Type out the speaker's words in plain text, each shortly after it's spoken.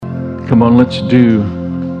Come on, let's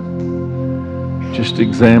just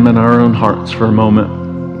examine our own hearts for a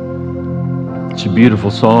moment. It's a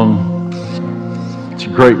beautiful song. It's a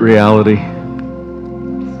great reality.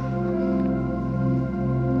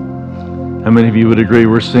 How many of you would agree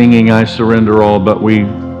we're singing I Surrender All, but we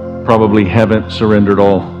probably haven't surrendered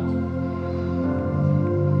all?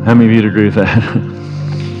 How many of you would agree with that?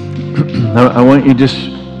 I want you just,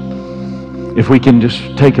 if we can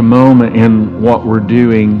just take a moment in what we're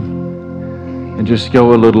doing and just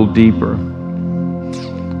go a little deeper.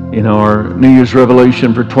 You know, our New Year's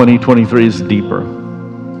revelation for 2023 is deeper.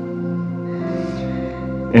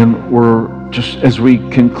 And we're just, as we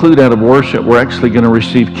conclude out of worship, we're actually going to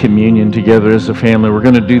receive communion together as a family. We're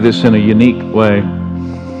going to do this in a unique way.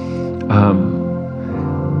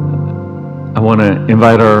 I want to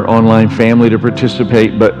invite our online family to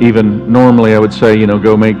participate, but even normally I would say, you know,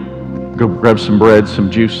 go grab some bread, some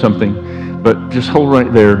juice, something. But just hold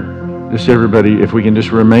right there. Just everybody, if we can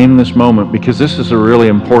just remain in this moment, because this is a really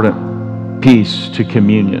important piece to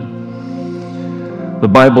communion. The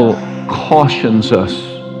Bible cautions us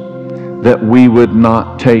that we would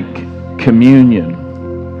not take communion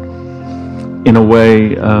in a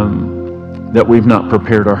way that we've not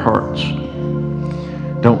prepared our hearts.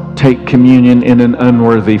 Don't take communion in an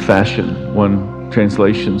unworthy fashion, one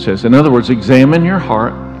translation says. In other words, examine your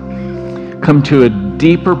heart, come to a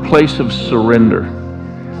deeper place of surrender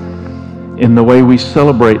in the way we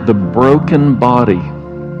celebrate the broken body,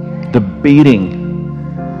 the beating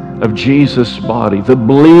of Jesus' body, the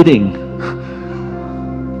bleeding,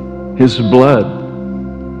 His blood.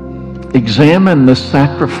 Examine the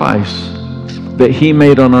sacrifice that He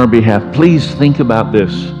made on our behalf. Please think about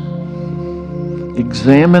this.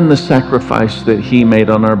 Examine the sacrifice that He made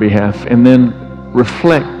on our behalf, and then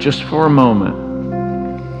reflect just for a moment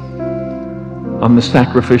on the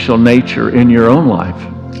sacrificial nature in your own life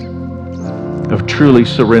of truly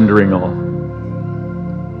surrendering all.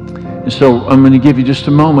 And so I'm going to give you just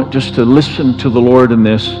a moment just to listen to the Lord in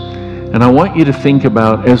this. And I want you to think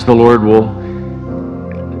about, as the Lord will,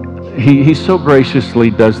 He so graciously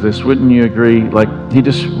does this, wouldn't you agree? Like He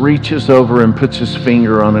just reaches over and puts His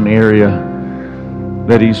finger on an area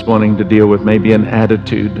that He's wanting to deal with, maybe an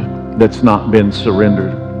attitude that's not been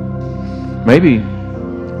surrendered. Maybe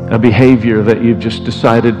a behavior that you've just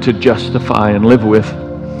decided to justify and live with,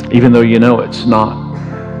 even though you know it's not.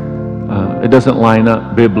 It doesn't line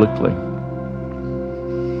up biblically.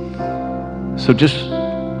 So just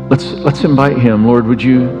let's invite Him. Lord, would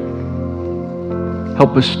you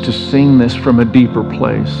help us to sing this from a deeper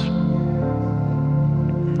place,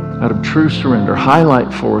 out of true surrender.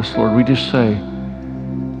 Highlight for us, Lord. We just say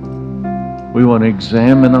we want to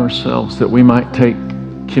examine ourselves that we might take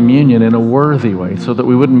communion in a worthy way, so that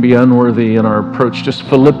we wouldn't be unworthy in our approach, just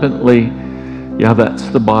flippantly. Yeah, that's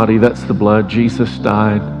the body, that's the blood. Jesus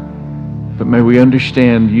died. But may we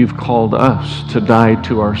understand You've called us to die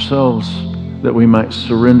to ourselves that we might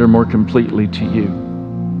surrender more completely to You.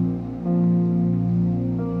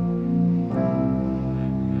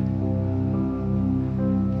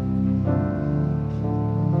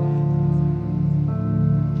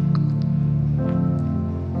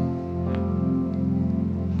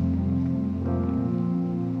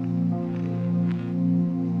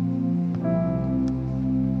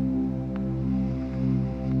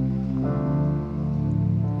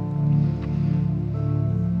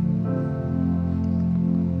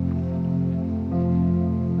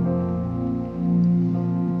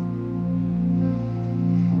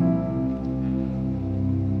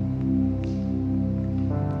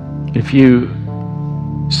 If you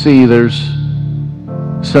see there's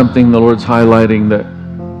something the Lord's highlighting that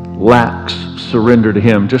lacks surrender to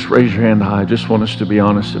Him, just raise your hand high. I just want us to be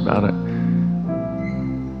honest about it.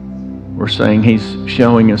 We're saying He's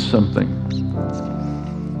showing us something.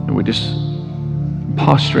 And we're just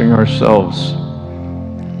posturing ourselves.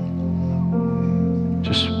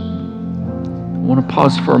 Just want to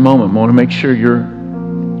pause for a moment. I want to make sure you're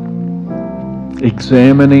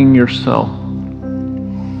examining yourself.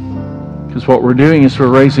 Because what we're doing is we're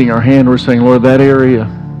raising our hand. We're saying, Lord, that area,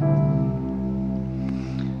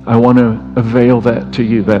 I want to avail that to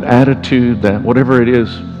You. That attitude, that whatever it is,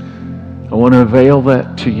 I want to avail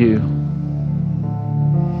that to You.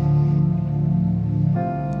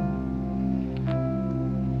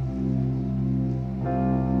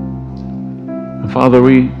 And Father,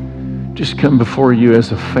 we just come before You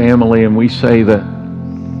as a family, and we say that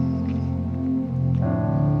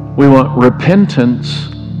we want repentance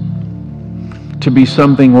to be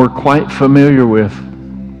something we're quite familiar with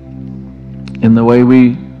in the way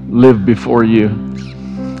we live before You.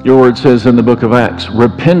 Your word says in the book of Acts,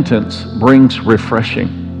 repentance brings refreshing.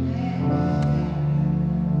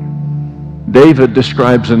 David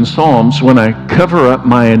describes in Psalms, when I cover up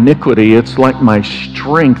my iniquity, it's like my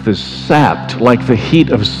strength is sapped like the heat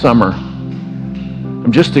of summer.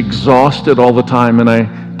 I'm just exhausted all the time, and I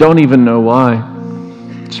don't even know why.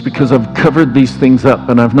 It's because I've covered these things up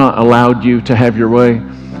and I've not allowed you to have your way.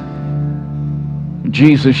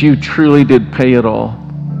 Jesus, you truly did pay it all,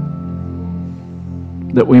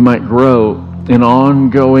 that we might grow in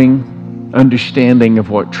ongoing understanding of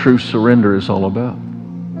what true surrender is all about.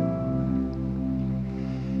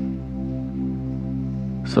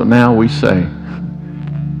 So now we say,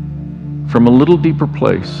 from a little deeper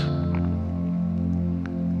place,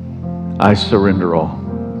 I surrender all.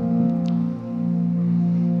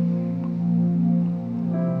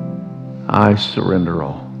 I surrender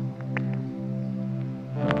all.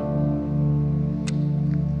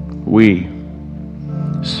 We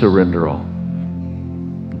surrender all.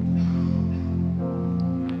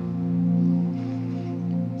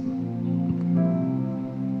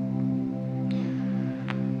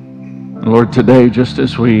 Lord, today, just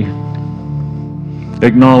as we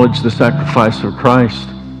acknowledge the sacrifice of Christ,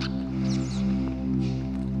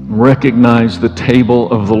 recognize the table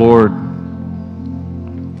of the Lord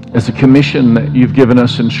as a commission that you've given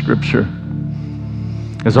us in Scripture,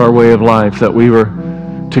 as our way of life, that we were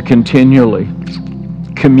to continually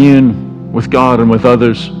commune with God and with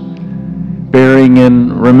others, bearing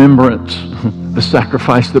in remembrance the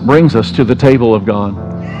sacrifice that brings us to the table of God.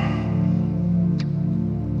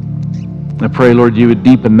 I pray, Lord, you would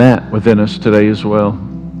deepen that within us today as well.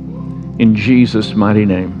 In Jesus' mighty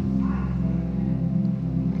name.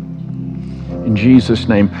 In Jesus'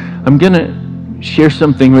 name. I'm going to share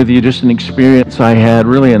something with you, just an experience I had,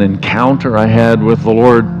 really an encounter I had with the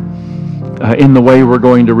Lord in the way we're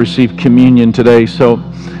going to receive communion today. So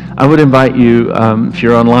I would invite you, if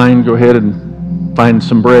you're online, go ahead and find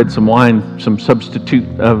some bread, some wine, some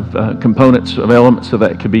substitute of components, of elements of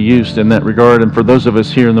that could be used in that regard. And for those of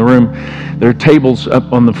us here in the room, there are tables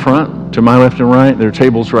up on the front to my left and right. There are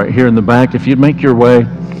tables right here in the back. If you'd make your way,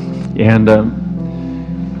 and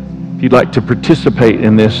if you'd like to participate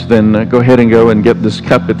in this, then go ahead and go and get this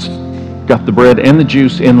cup. It's got the bread and the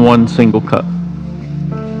juice in one single cup.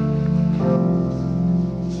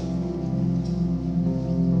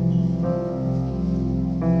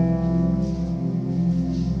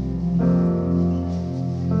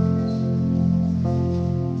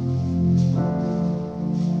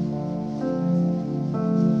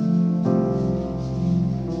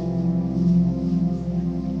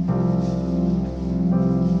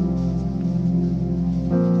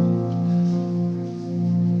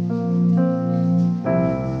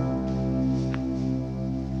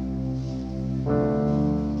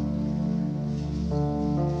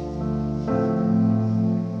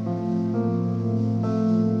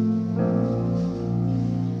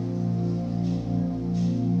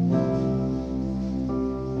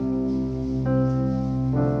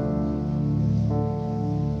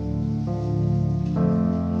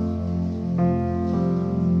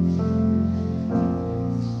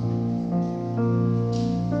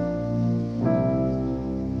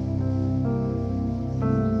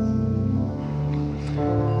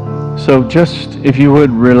 So just, if you would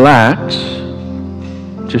relax,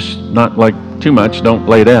 just not like too much, don't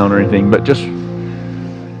lay down or anything, but just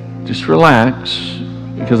relax,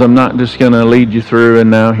 because I'm not just going to lead you through and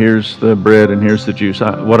now here's the bread and here's the juice.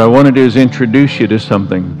 What I want to do is introduce you to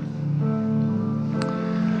something.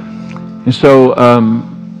 And so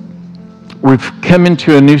we've come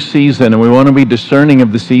into a new season, and we want to be discerning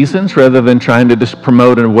of the seasons rather than trying to just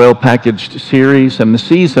promote a well-packaged series. And the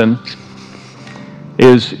season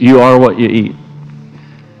is you are what you eat.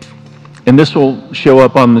 And this will show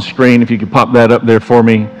up on the screen, if you could pop that up there for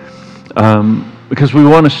me, because we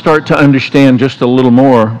want to start to understand just a little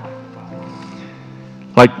more.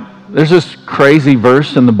 Like, there's this crazy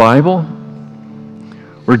verse in the Bible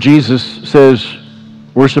where Jesus says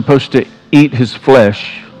we're supposed to eat his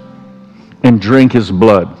flesh and drink his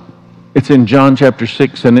blood. It's in John chapter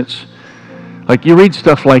 6, and it's like, you read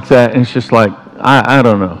stuff like that and it's just like, I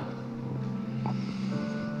don't know.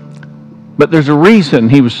 But there's a reason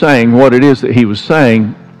he was saying what it is that he was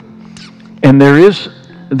saying. And there is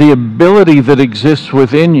the ability that exists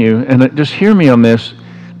within you, and just hear me on this,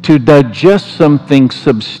 to digest something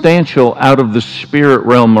substantial out of the spirit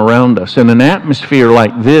realm around us. In an atmosphere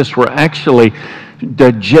like this, we're actually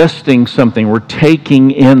digesting something. We're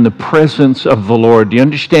taking in the presence of the Lord. Do you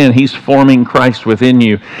understand? He's forming Christ within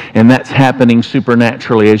you, and that's happening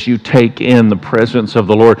supernaturally as you take in the presence of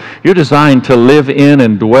the Lord. You're designed to live in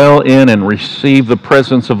and dwell in and receive the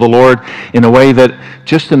presence of the Lord in a way that,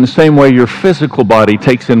 just in the same way your physical body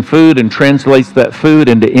takes in food and translates that food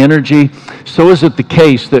into energy, so is it the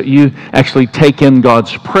case that you actually take in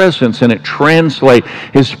God's presence and it translates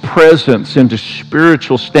His presence into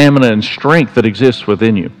spiritual stamina and strength that exists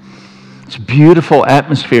within you. It's a beautiful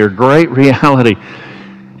atmosphere, great reality.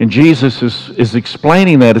 And Jesus is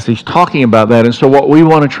explaining that as He's talking about that. And so what we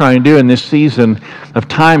want to try and do in this season of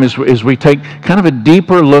time is we take kind of a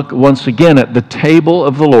deeper look once again at the table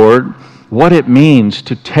of the Lord, what it means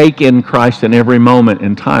to take in Christ in every moment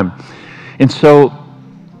in time. And so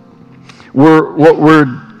what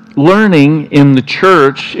we're learning in the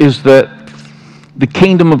church is that the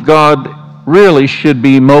kingdom of God really should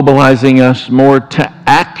be mobilizing us more to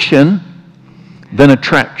action than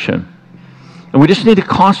attraction. And we just need to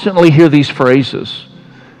constantly hear these phrases,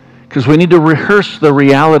 because we need to rehearse the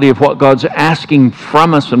reality of what God's asking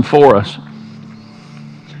from us and for us.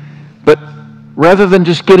 But rather than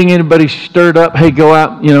just getting anybody stirred up, hey, go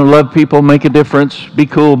out, love people, make a difference, be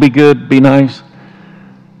cool, be good, be nice.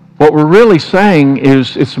 What we're really saying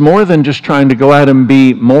is it's more than just trying to go out and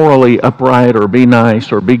be morally upright or be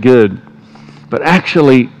nice or be good. But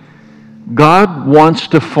actually, God wants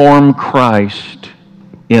to form Christ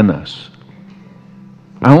in us.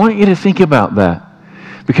 I want you to think about that,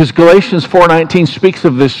 because Galatians 4:19 speaks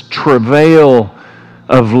of this travail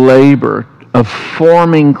of labor, of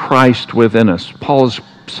forming Christ within us. Paul is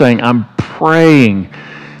saying, I'm praying,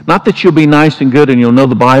 not that you'll be nice and good and you'll know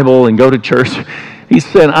the Bible and go to church. He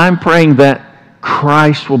said, I'm praying that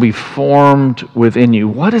Christ will be formed within you.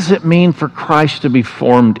 What does it mean for Christ to be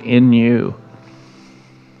formed in you?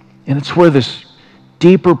 And it's where this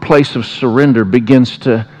deeper place of surrender begins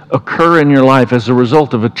to occur in your life as a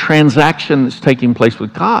result of a transaction that's taking place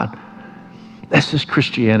with God. That's just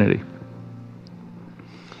Christianity.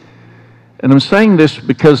 And I'm saying this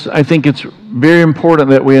because I think it's very important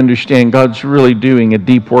that we understand God's really doing a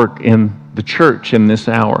deep work in the church in this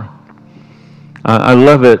hour. I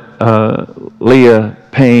love it. Leah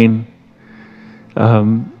Payne,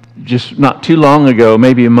 just not too long ago,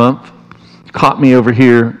 maybe a month, caught me over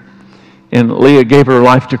here, and Leah gave her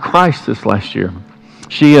life to Christ this last year.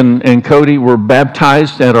 She and Cody were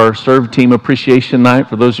baptized at our Serve Team Appreciation Night.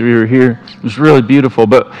 For those of you who are here, it was really beautiful.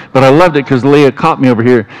 But I loved it because Leah caught me over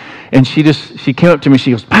here, and she came up to me. She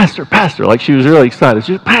goes, Pastor, like she was really excited.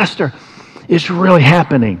 She goes, Pastor, it's really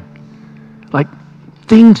happening. Like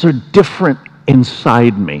things are different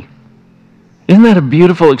inside me. Isn't that a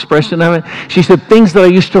beautiful expression of it? She said, things that I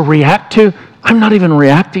used to react to, I'm not even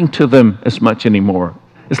reacting to them as much anymore.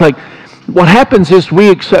 It's like, what happens is we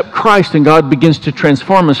accept Christ and God begins to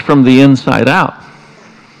transform us from the inside out.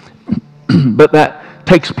 But that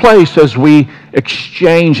takes place as we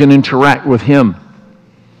exchange and interact with Him.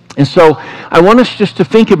 And so I want us just to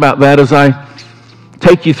think about that as I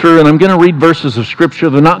take you through, and I'm going to read verses of Scripture.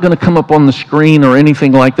 They're not going to come up on the screen or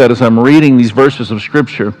anything like that as I'm reading these verses of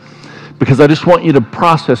Scripture, because I just want you to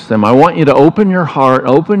process them. I want you to open your heart,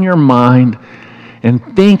 open your mind, and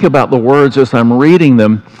think about the words as I'm reading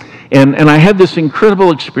them. And I had this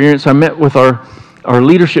incredible experience. I met with our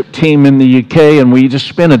leadership team in the UK, and we just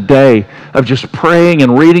spent a day of just praying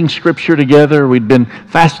and reading Scripture together. We'd been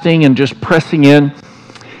fasting and just pressing in.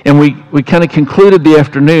 And we kind of concluded the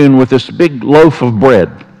afternoon with this big loaf of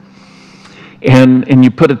bread. And you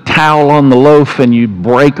put a towel on the loaf and you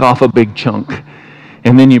break off a big chunk.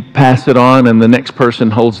 And then you pass it on, and the next person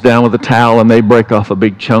holds down with a towel and they break off a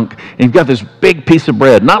big chunk. And you've got this big piece of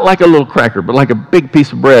bread, not like a little cracker, but like a big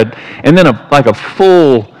piece of bread. And then like a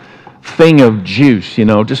full thing of juice,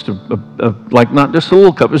 just like not just a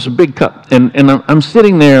little cup, it's a big cup. And I'm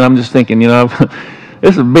sitting there and I'm just thinking,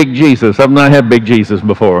 this is big Jesus. I've not had big Jesus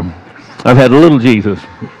before. I've had little Jesus.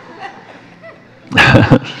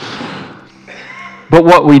 But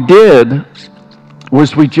what we did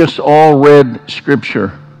was we just all read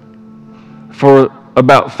Scripture for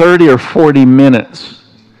about 30 or 40 minutes,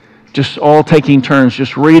 just all taking turns,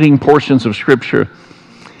 just reading portions of Scripture.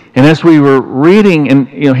 And as we were reading and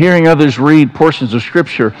hearing others read portions of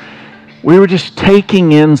Scripture, we were just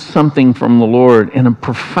taking in something from the Lord in a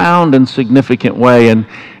profound and significant way. And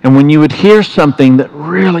when you would hear something that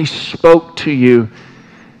really spoke to you,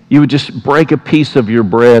 you would just break a piece of your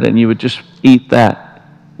bread and you would just eat that,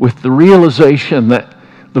 with the realization that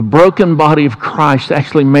the broken body of Christ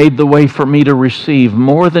actually made the way for me to receive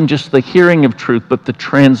more than just the hearing of truth, but the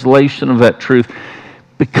translation of that truth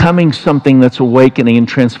becoming something that's awakening and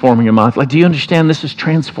transforming your life. Like, do you understand this is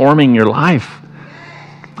transforming your life?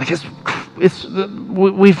 Like,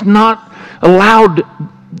 we've not allowed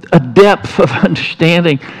a depth of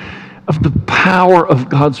understanding of the power of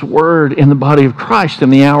God's Word in the body of Christ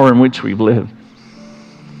in the hour in which we've lived.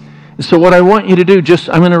 And so what I want you to do,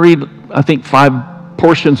 I'm going to read, I think, 5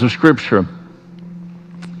 portions of Scripture.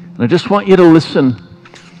 And I just want you to listen.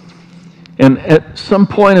 And at some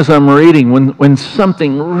point as I'm reading, when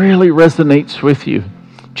something really resonates with you,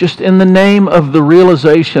 just in the name of the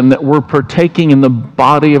realization that we're partaking in the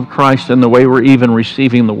body of Christ and the way we're even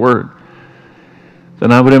receiving the Word,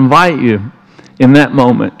 then I would invite you in that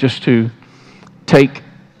moment just to take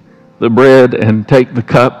the bread and take the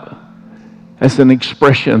cup as an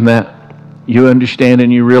expression that you understand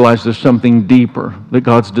and you realize there's something deeper that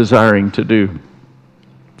God's desiring to do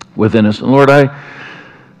within us. And Lord, I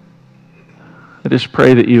just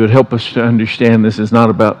pray that you would help us to understand this is not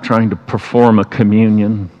about trying to perform a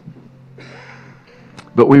communion,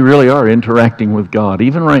 but we really are interacting with God.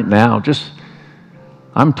 Even right now,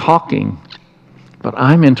 I'm talking, but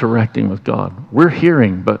I'm interacting with God. We're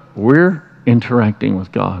hearing, but we're interacting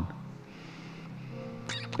with God.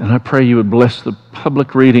 And I pray you would bless the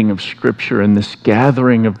public reading of Scripture and this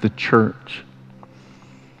gathering of the church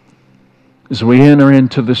as we enter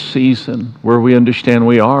into the season where we understand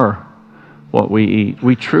we are what we eat.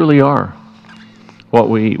 We truly are what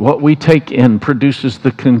we eat. What we take in produces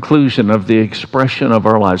the conclusion of the expression of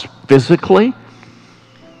our lives, physically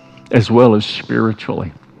as well as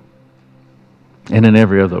spiritually and in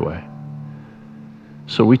every other way.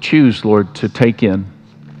 So we choose, Lord, to take in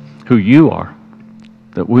who you are,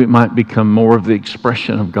 that we might become more of the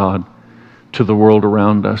expression of God to the world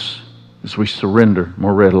around us as we surrender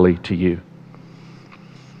more readily to you.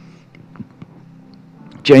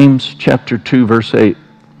 James chapter 2, verse 8.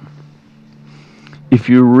 If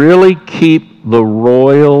you really keep the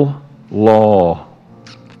royal law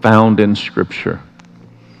found in Scripture,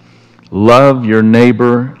 love your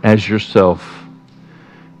neighbor as yourself,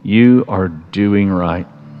 you are doing right.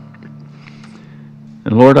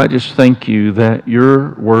 And Lord, I just thank you that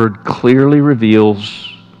your word clearly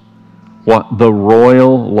reveals what the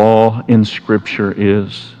royal law in Scripture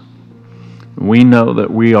is. We know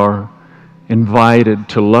that we are invited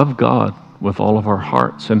to love God with all of our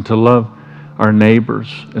hearts and to love our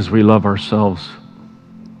neighbors as we love ourselves.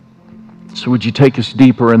 So would you take us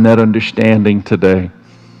deeper in that understanding today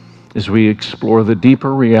as we explore the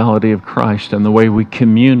deeper reality of Christ and the way we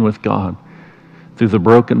commune with God through the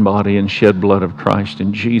broken body and shed blood of Christ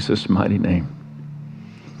in Jesus' mighty name.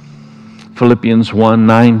 Philippians 1,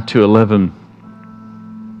 9 to 11.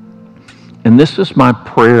 And this is my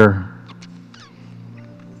prayer.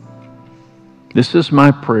 This is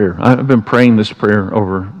my prayer. I've been praying this prayer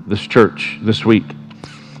over this church this week.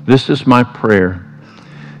 This is my prayer,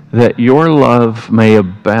 that your love may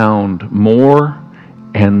abound more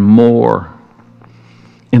and more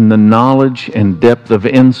in the knowledge and depth of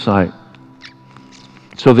insight,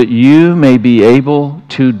 so that you may be able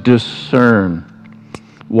to discern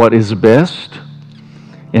what is best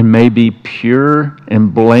and may be pure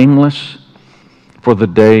and blameless for the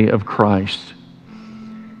day of Christ.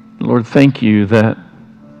 Lord, thank you that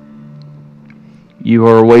you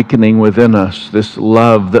are awakening within us this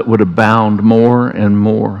love that would abound more and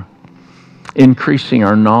more, increasing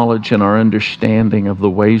our knowledge and our understanding of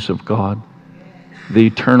the ways of God, the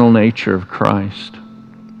eternal nature of Christ.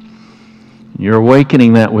 You're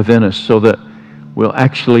awakening that within us so that we'll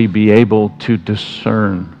actually be able to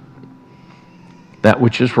discern that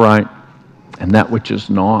which is right and that which is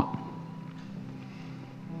not.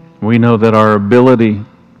 We know that our ability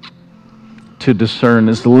to discern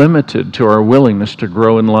is limited to our willingness to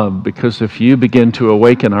grow in love, because if you begin to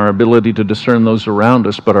awaken our ability to discern those around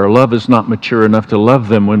us, but our love is not mature enough to love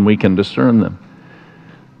them when we can discern them,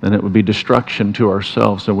 then it would be destruction to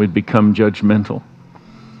ourselves and we'd become judgmental.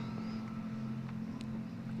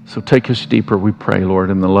 So take us deeper, we pray,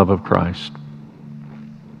 Lord, in the love of Christ.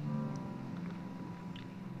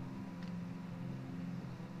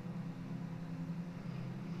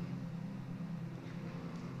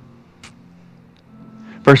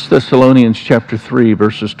 First Thessalonians chapter 3,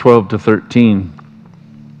 verses 12 to 13.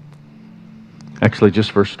 Actually,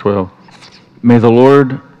 just verse 12. May the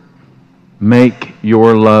Lord make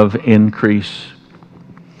your love increase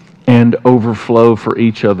and overflow for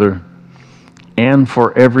each other and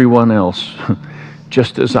for everyone else,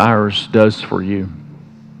 just as ours does for you.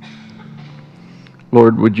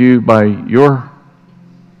 Lord, would you, by your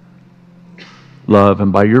love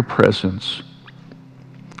and by your presence,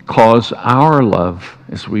 cause our love,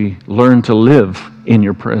 as we learn to live in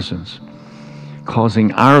your presence,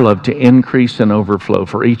 causing our love to increase and overflow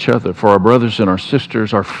for each other, for our brothers and our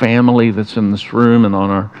sisters, our family that's in this room and on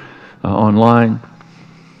our online.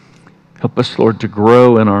 Help us, Lord, to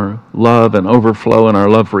grow in our love and overflow in our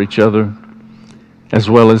love for each other, as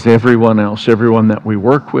well as everyone else, everyone that we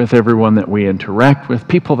work with, everyone that we interact with,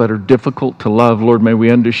 people that are difficult to love. Lord, may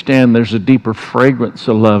we understand there's a deeper fragrance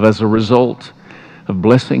of love as a result of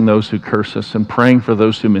blessing those who curse us and praying for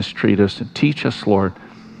those who mistreat us. And teach us, Lord,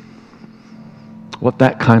 what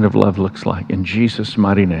that kind of love looks like. In Jesus'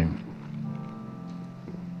 mighty name.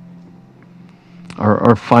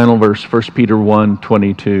 Our final verse, 1 Peter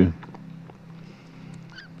 1:22.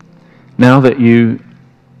 Now that you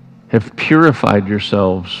have purified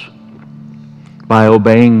yourselves by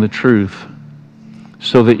obeying the truth,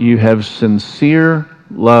 so that you have sincere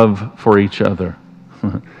love for each other.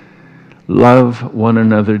 Love one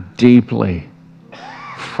another deeply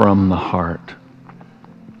from the heart.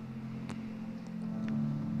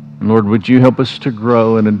 And Lord, would you help us to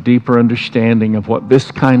grow in a deeper understanding of what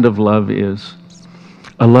this kind of love is?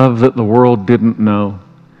 A love that the world didn't know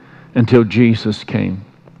until Jesus came.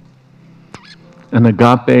 An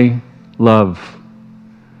agape love,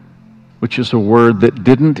 which is a word that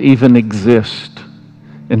didn't even exist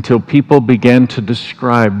until people began to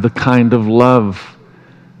describe the kind of love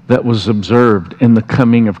that was observed in the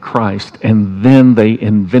coming of Christ. And then they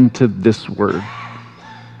invented this word.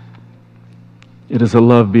 It is a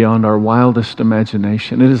love beyond our wildest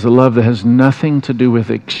imagination. It is a love that has nothing to do with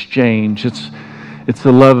exchange. It's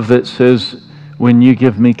a love that says, when you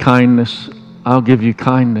give me kindness, I'll give you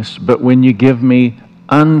kindness. But when you give me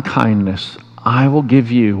unkindness, I will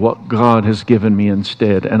give you what God has given me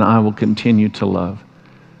instead, and I will continue to love.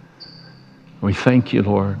 We thank you,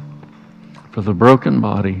 Lord, for the broken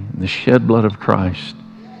body and the shed blood of Christ.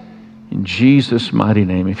 In Jesus' mighty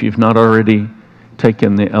name. If you've not already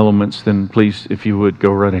taken the elements, then please, if you would,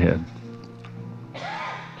 go right ahead.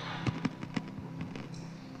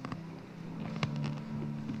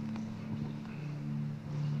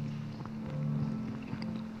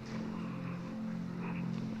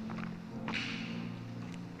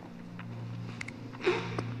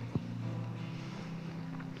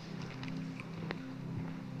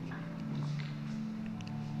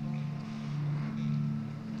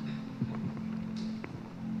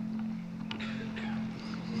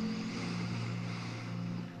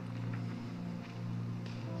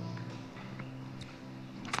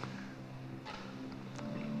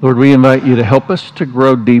 Lord, we invite you to help us to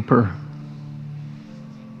grow deeper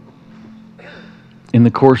in the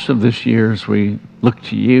course of this year as we look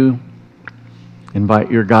to you, invite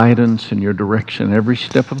your guidance and your direction every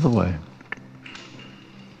step of the way.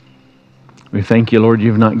 We thank you, Lord,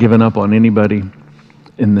 you've not given up on anybody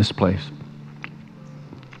in this place.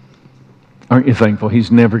 Aren't you thankful? He's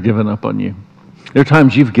never given up on you. There are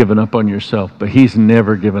times you've given up on yourself, but He's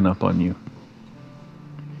never given up on you.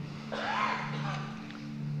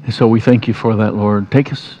 And so we thank you for that, Lord.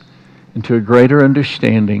 Take us into a greater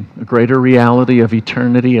understanding, a greater reality of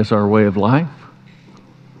eternity as our way of life.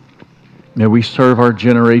 May we serve our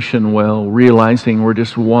generation well, realizing we're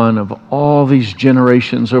just one of all these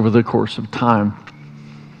generations over the course of time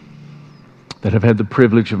that have had the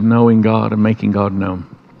privilege of knowing God and making God known.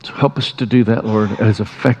 So help us to do that, Lord, as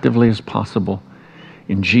effectively as possible.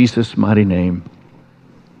 In Jesus' mighty name,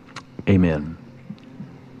 amen.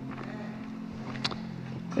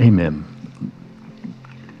 Amen.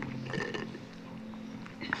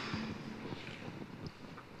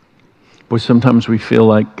 Boy, sometimes we feel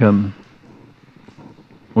like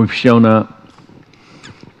we've shown up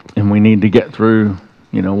and we need to get through,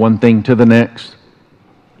 one thing to the next.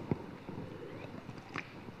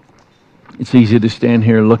 It's easy to stand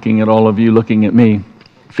here looking at all of you, looking at me,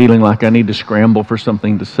 feeling like I need to scramble for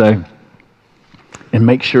something to say and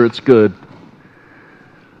make sure it's good.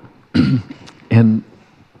 And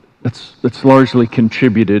that's largely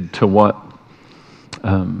contributed to what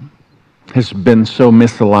has been so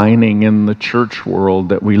misaligning in the church world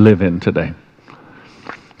that we live in today.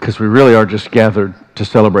 Because we really are just gathered to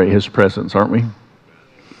celebrate His presence, aren't we?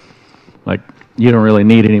 Like, you don't really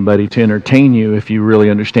need anybody to entertain you if you really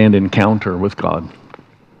understand encounter with God.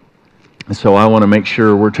 And so I want to make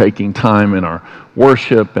sure we're taking time in our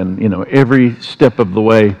worship and, every step of the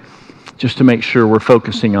way just to make sure we're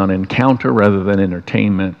focusing on encounter rather than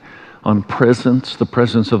entertainment, on presence, the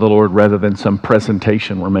presence of the Lord, rather than some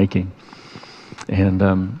presentation we're making. And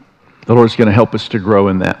the Lord's going to help us to grow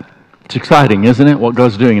in that. It's exciting, isn't it, what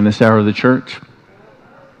God's doing in this hour of the church?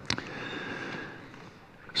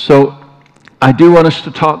 So I do want us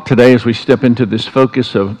to talk today as we step into this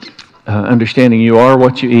focus of understanding you are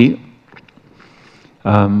what you eat.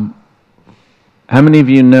 How many of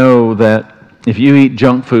you know that if you eat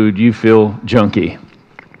junk food, you feel junky?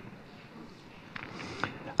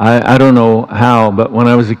 I don't know how, but when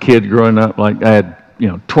I was a kid growing up, like I had,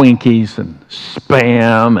 Twinkies and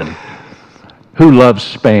Spam, and who loves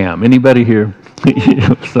Spam? Anybody here?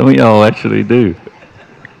 Some of y'all actually do.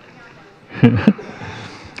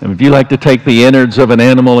 And if you like to take the innards of an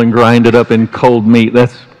animal and grind it up in cold meat,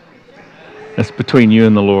 that's between you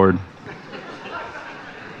and the Lord.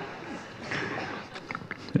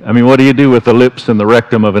 I mean, what do you do with the lips and the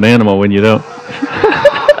rectum of an animal when you don't?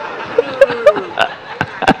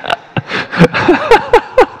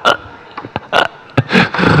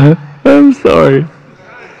 I'm sorry.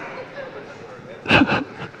 I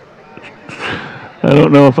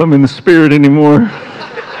don't know if I'm in the spirit anymore.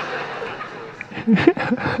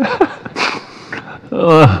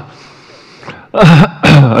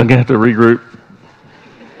 I'm going to have to regroup.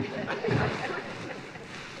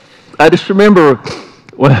 I just remember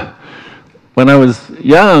when I was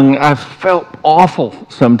young, I felt awful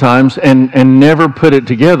sometimes and never put it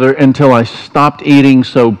together until I stopped eating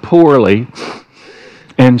so poorly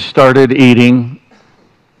and started eating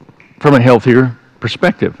from a healthier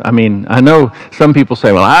perspective. I mean, I know some people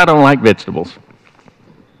say, well, I don't like vegetables.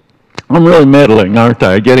 I'm really meddling, aren't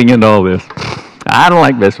I, getting into all this? I don't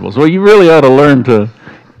like vegetables. Well, you really ought to learn to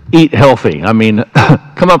eat healthy. I mean,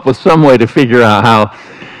 come up with some way to figure out how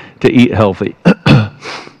to eat healthy.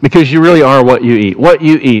 Because you really are what you eat. What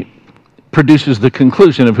you eat produces the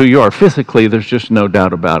conclusion of who you are. Physically, there's just no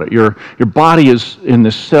doubt about it. Your body is in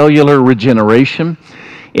this cellular regeneration,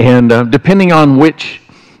 and depending on which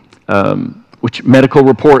medical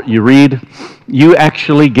report you read, you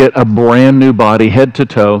actually get a brand new body, head to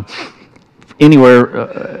toe,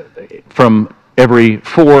 anywhere from every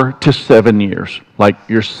 4 to 7 years. Like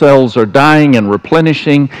your cells are dying and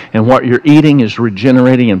replenishing, and what you're eating is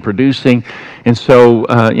regenerating and producing. And so,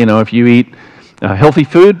 if you eat healthy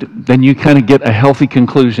food, then you kind of get a healthy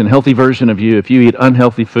conclusion, healthy version of you. If you eat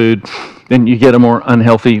unhealthy food, then you get a more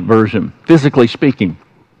unhealthy version, physically speaking.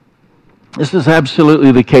 This is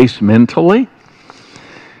absolutely the case mentally.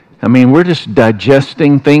 I mean, we're just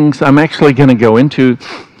digesting things. I'm actually going to go into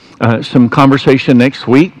some conversation next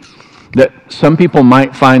week that some people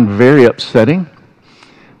might find very upsetting,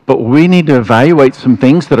 but we need to evaluate some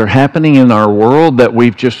things that are happening in our world that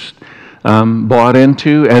we've just bought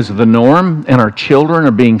into as the norm, and our children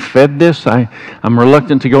are being fed this. I'm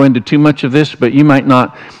reluctant to go into too much of this, but you might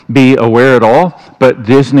not be aware at all, but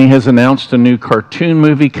Disney has announced a new cartoon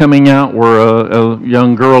movie coming out where a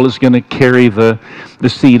young girl is going to carry the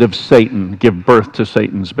seed of Satan, give birth to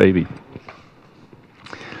Satan's baby.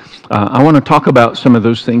 I want to talk about some of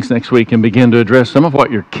those things next week and begin to address some of what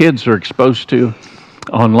your kids are exposed to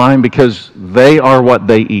online, because they are what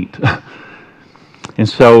they eat. And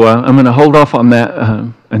so I'm going to hold off on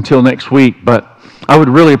that until next week, but I would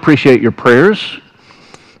really appreciate your prayers,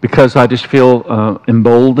 because I just feel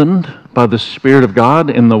emboldened by the Spirit of God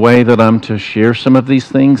in the way that I'm to share some of these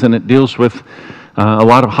things, and it deals with a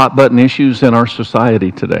lot of hot-button issues in our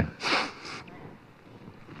society today.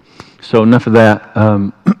 So enough of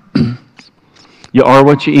that. You are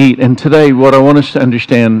what you eat. And today, what I want us to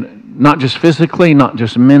understand, not just physically, not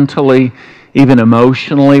just mentally, even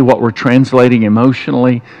emotionally, what we're translating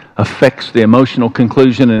emotionally affects the emotional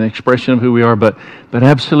conclusion and expression of who we are, but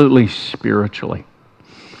absolutely spiritually.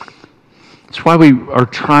 That's why we are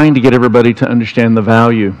trying to get everybody to understand the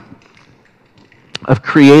value of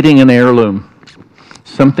creating an heirloom,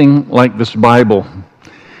 something like this Bible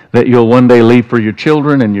that you'll one day leave for your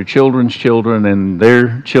children and your children's children and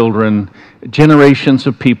their children, generations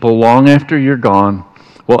of people long after you're gone,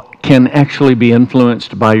 can actually be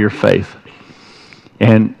influenced by your faith.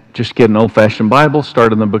 And just get an old-fashioned Bible,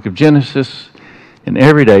 start in the book of Genesis, and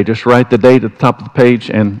every day just write the date at the top of the page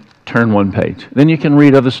and turn one page. Then you can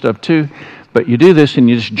read other stuff too, but you do this and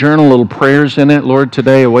you just journal little prayers in it. Lord,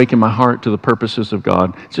 today awaken my heart to the purposes of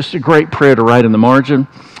God. It's just a great prayer to write in the margin.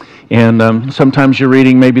 And sometimes you're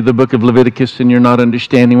reading maybe the book of Leviticus and you're not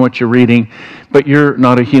understanding what you're reading, but you're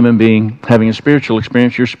not a human being having a spiritual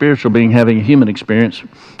experience. You're a spiritual being having a human experience.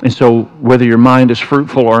 And so whether your mind is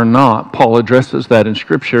fruitful or not, Paul addresses that in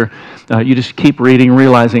Scripture. You just keep reading,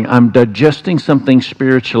 realizing I'm digesting something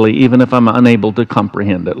spiritually, even if I'm unable to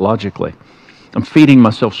comprehend it logically. I'm feeding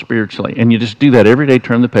myself spiritually. And you just do that every day,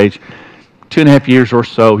 turn the page. 2.5 years or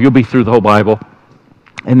so, you'll be through the whole Bible.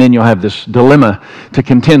 And then you'll have this dilemma to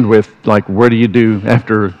contend with, like, what do you do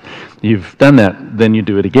after you've done that? Then you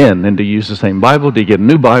do it again. And do you use the same Bible? Do you get a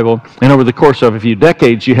new Bible? And over the course of a few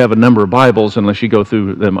decades, you have a number of Bibles unless you go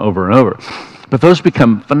through them over and over. But those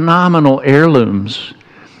become phenomenal heirlooms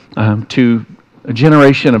to a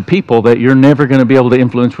generation of people that you're never going to be able to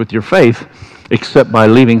influence with your faith except by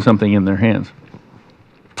leaving something in their hands.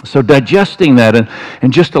 So digesting that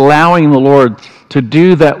and just allowing the Lord to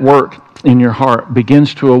do that work in your heart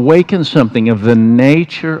begins to awaken something of the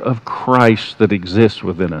nature of Christ that exists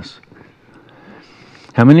within us.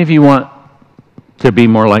 How many of you want to be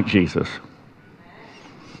more like Jesus?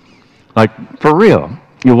 Like, for real,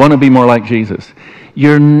 you want to be more like Jesus.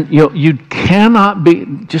 You cannot be,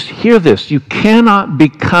 just hear this, you cannot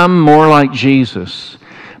become more like Jesus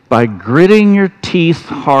by gritting your teeth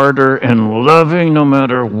harder and loving no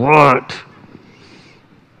matter what,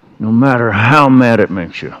 no matter how mad it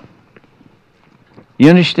makes you. You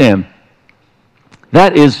understand?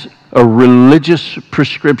 That is a religious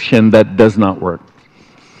prescription that does not work.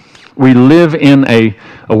 We live in a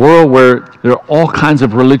world where there are all kinds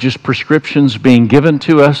of religious prescriptions being given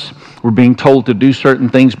to us. We're being told to do certain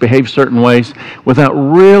things, behave certain ways, without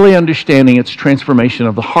really understanding its transformation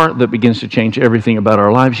of the heart that begins to change everything about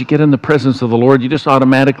our lives. You get in the presence of the Lord, you just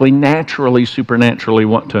automatically, naturally, supernaturally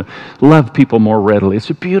want to love people more readily. It's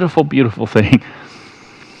a beautiful, beautiful thing.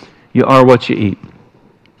 You are what you eat.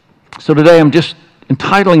 So today I'm just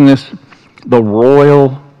entitling this The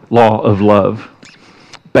Royal Law of Love,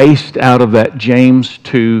 based out of that James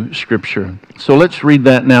 2 scripture. So let's read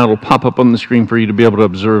that now. It'll pop up on the screen for you to be able to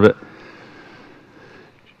observe it.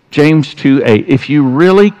 James 2:8. If you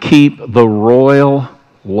really keep the royal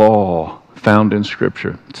law found in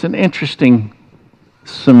Scripture. It's an interesting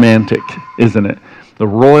semantic, isn't it? The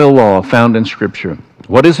royal law found in Scripture.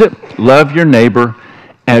 What is it? Love your neighbor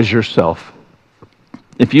as yourself.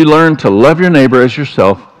 If you learn to love your neighbor as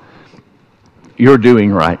yourself, you're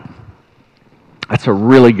doing right. That's a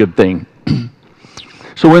really good thing.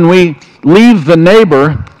 So when we leave the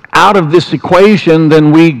neighbor out of this equation,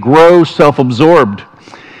 then we grow self-absorbed.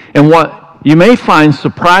 And what you may find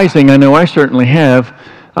surprising, I know I certainly have,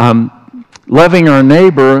 loving our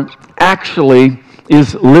neighbor actually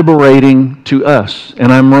is liberating to us.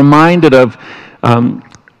 And I'm reminded of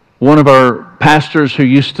one of our pastors who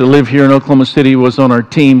used to live here in Oklahoma City was on our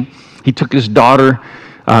team. He took his daughter.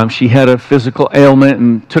 She had a physical ailment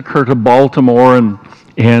and took her to Baltimore,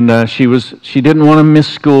 and she didn't want to miss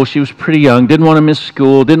school. She was pretty young, didn't want to miss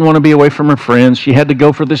school, didn't want to be away from her friends. She had to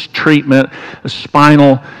go for this treatment, a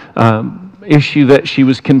spinal issue that she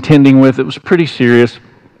was contending with. It was pretty serious.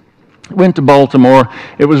 Went to Baltimore.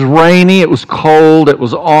 It was rainy, it was cold, it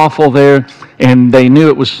was awful there, and they knew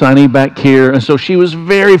it was sunny back here, and so she was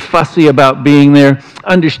very fussy about being there,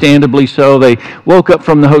 understandably so. They woke up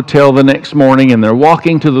from the hotel the next morning, and they're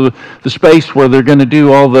walking to the space where they're going to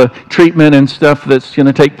do all the treatment and stuff that's going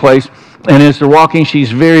to take place. And as they're walking,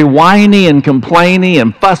 she's very whiny and complaining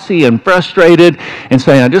and fussy and frustrated and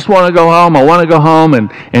saying, I just want to go home, I want to go home.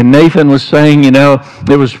 And Nathan was saying,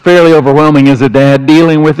 it was fairly overwhelming as a dad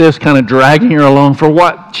dealing with this, kind of dragging her along for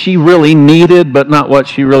what she really needed, but not what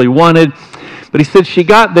she really wanted. But he said she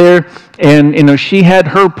got there and, she had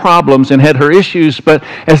her problems and had her issues, but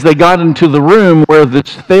as they got into the room where this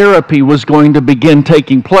therapy was going to begin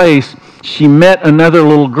taking place, she met another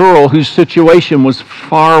little girl whose situation was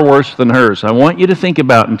far worse than hers. I want you to think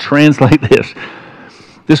about and translate this.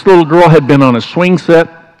 This little girl had been on a swing set,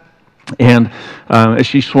 and as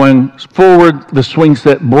she swung forward, the swing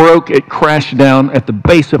set broke. It crashed down at the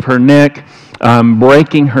base of her neck,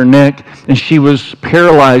 breaking her neck, and she was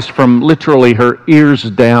paralyzed from literally her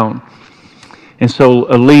ears down. And so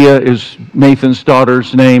Aaliyah is Nathan's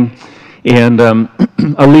daughter's name. And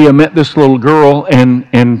Aaliyah met this little girl,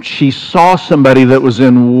 and she saw somebody that was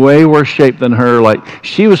in way worse shape than her. Like,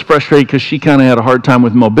 she was frustrated because she kind of had a hard time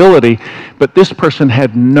with mobility, but this person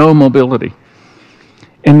had no mobility.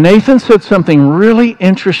 And Nathan said something really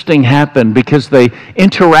interesting happened because they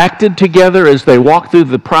interacted together as they walked through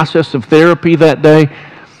the process of therapy that day,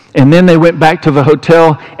 and then they went back to the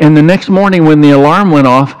hotel, and the next morning when the alarm went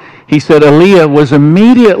off, he said Aaliyah was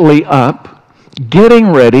immediately up,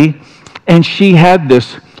 getting ready, and she had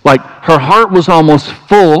this, like, her heart was almost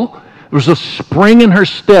full. There was a spring in her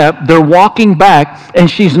step. They're walking back, and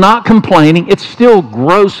she's not complaining. It's still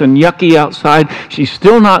gross and yucky outside. She's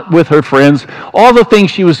still not with her friends. All the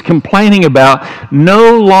things she was complaining about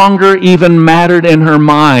no longer even mattered in her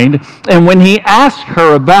mind. And when he asked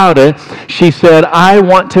her about it, she said, I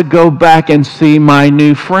want to go back and see my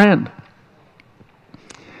new friend.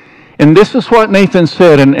 And this is what Nathan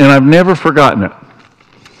said, and I've never forgotten it.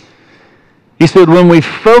 He said, when we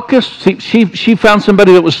focus, she found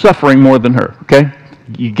somebody that was suffering more than her, okay?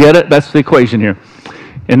 You get it? That's the equation here.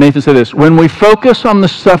 And Nathan said this, when we focus on the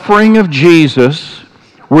suffering of Jesus,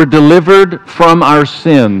 we're delivered from our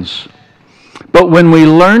sins. But when we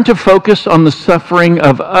learn to focus on the suffering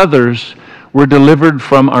of others, We're delivered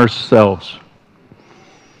from ourselves.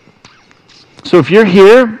 So if you're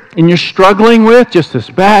here and you're struggling with just this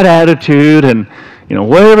bad attitude and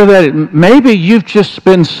whatever that is, maybe you've just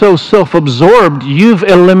been so self-absorbed, you've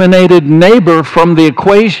eliminated neighbor from the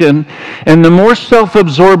equation, and the more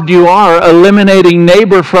self-absorbed you are, eliminating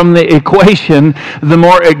neighbor from the equation, the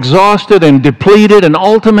more exhausted and depleted and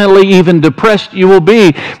ultimately even depressed you will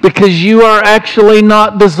be, because you are actually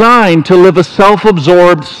not designed to live a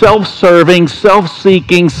self-absorbed, self-serving,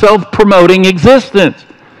 self-seeking, self-promoting existence.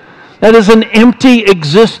 That is an empty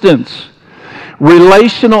existence.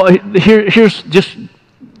 Relational, here's just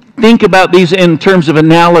think about these in terms of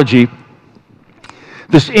analogy.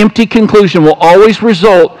 This empty conclusion will always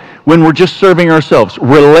result when we're just serving ourselves.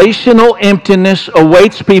 Relational emptiness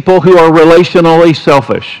awaits people who are relationally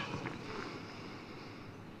selfish.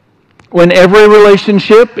 When every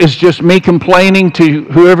relationship is just me complaining to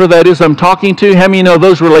whoever that is I'm talking to, how many know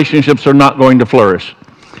those relationships are not going to flourish?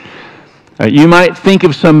 You might think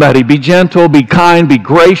of somebody, be gentle, be kind, be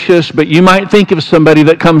gracious, but you might think of somebody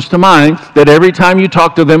that comes to mind that every time you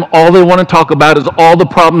talk to them, all they want to talk about is all the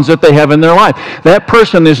problems that they have in their life. That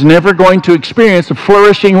person is never going to experience a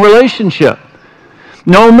flourishing relationship.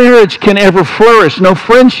 No marriage can ever flourish. No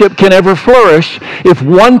friendship can ever flourish if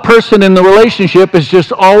one person in the relationship is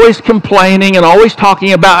just always complaining and always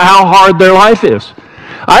talking about how hard their life is.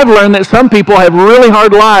 I've learned that some people have really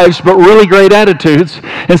hard lives but really great attitudes,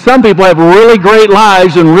 and some people have really great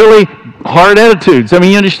lives and really hard attitudes. I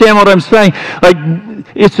mean, you understand what I'm saying? Like,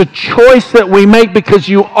 it's a choice that we make because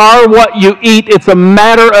you are what you eat. It's a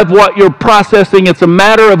matter of what you're processing. It's a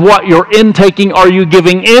matter of what you're intaking. Are you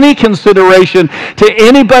giving any consideration to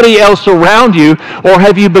anybody else around you, or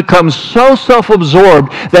have you become so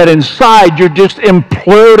self-absorbed that inside you're just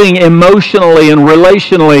imploding emotionally and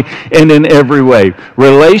relationally and in every way?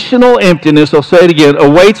 Relational emptiness, I'll say it again,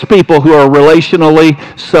 awaits people who are relationally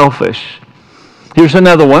selfish. Here's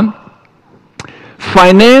another one.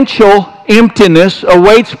 Financial emptiness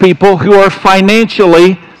awaits people who are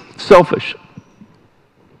financially selfish.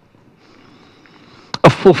 A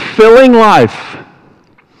fulfilling life.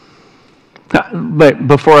 But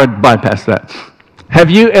before I bypass that,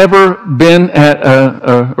 have you ever been at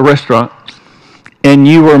a restaurant and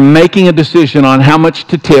you were making a decision on how much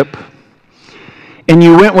to tip, and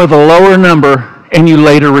you went with a lower number and you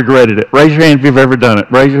later regretted it? Raise your hand if you've ever done it.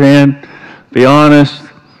 Raise your hand. Be honest.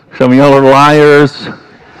 Some of y'all are liars.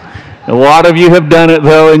 A lot of you have done it,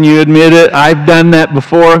 though, and you admit it. I've done that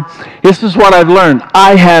before. This is what I've learned.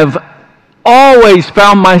 I have always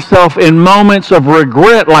found myself in moments of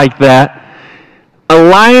regret like that,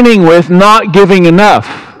 aligning with not giving enough.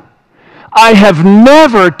 I have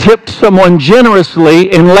never tipped someone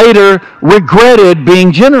generously and later regretted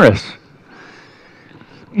being generous.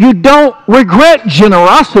 You don't regret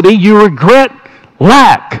generosity, you regret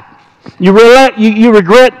lack. You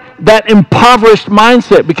regret that impoverished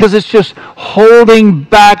mindset because it's just holding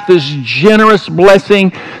back this generous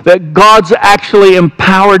blessing that God's actually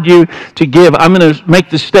empowered you to give. I'm going to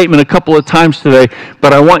make this statement a couple of times today,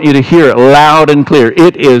 but I want you to hear it loud and clear.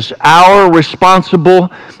 It is our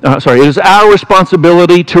responsibility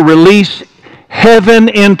to release heaven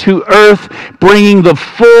into earth, bringing the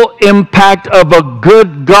full impact of a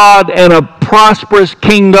good God and a prosperous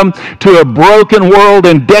kingdom to a broken world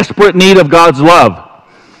in desperate need of God's love.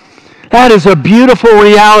 That is a beautiful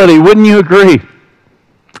reality, wouldn't you agree?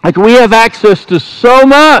 Like, we have access to so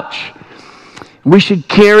much. We should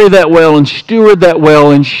carry that well and steward that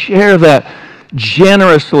well and share that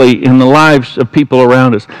generously in the lives of people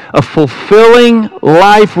around us. A fulfilling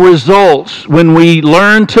life results when we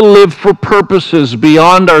learn to live for purposes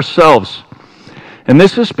beyond ourselves. And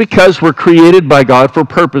this is because we're created by God for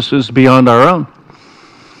purposes beyond our own.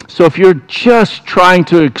 So if you're just trying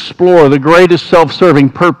to explore the greatest self-serving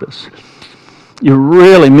purpose, you're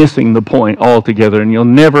really missing the point altogether, and you'll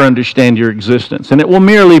never understand your existence. And it will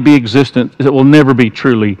merely be existence. It will never be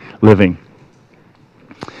truly living.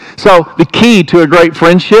 So the key to a great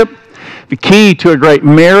friendship, the key to a great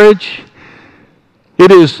marriage,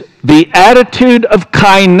 it is the attitude of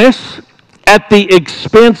kindness at the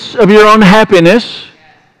expense of your own happiness.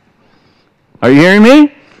 Are you hearing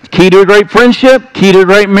me? Key to a great friendship, key to a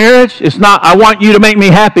great marriage. It's not, I want you to make me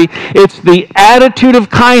happy. It's the attitude of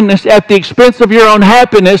kindness at the expense of your own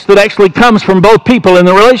happiness that actually comes from both people in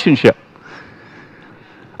the relationship.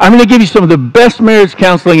 I'm going to give you some of the best marriage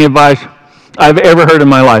counseling advice I've ever heard in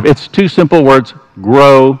my life. It's two simple words: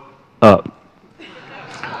 grow up.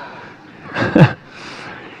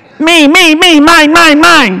 Me,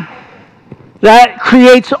 mine. That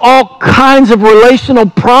creates all kinds of relational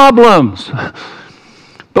problems.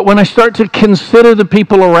 But when I start to consider the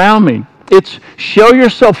people around me, It's show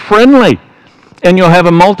yourself friendly, and you'll have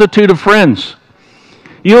a multitude of friends.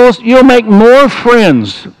 You'll make more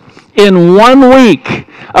friends in 1 week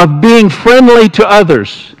of being friendly to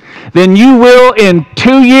others than you will in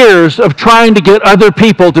 2 years of trying to get other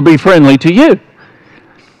people to be friendly to you.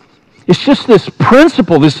 It's just this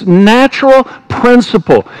principle, this natural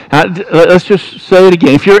principle. Let's just say it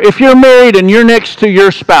again. If you're married and you're next to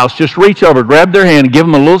your spouse, just reach over, grab their hand, and give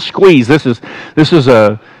them a little squeeze.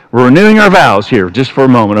 We're renewing our vows here just for a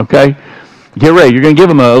moment, okay? Get ready. You're going to give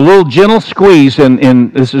them a little gentle squeeze,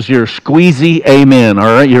 and this is your squeezy amen.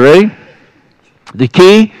 All right, you ready? The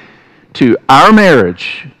key to our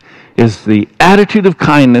marriage is the attitude of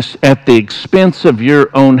kindness at the expense of your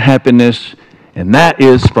own happiness, and that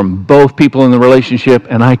is from both people in the relationship,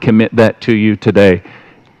 and I commit that to you today.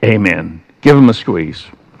 Amen. Give them a squeeze.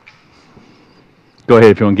 Go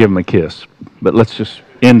ahead if you want to give them a kiss, but let's just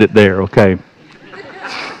end it there, okay?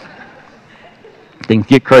 Things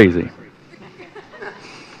get crazy.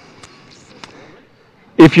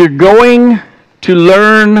 If you're going to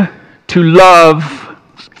learn to love,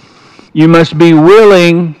 you must be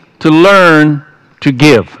willing to learn to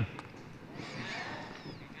give.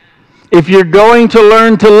 If you're going to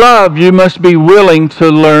learn to love, you must be willing to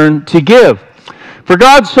learn to give. For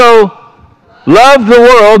God so loved the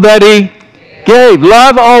world that He gave.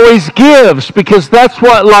 Love always gives, because that's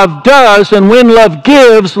what love does. And when love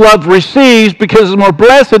gives, love receives, because it's more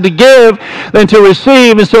blessed to give than to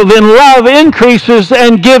receive. And so then love increases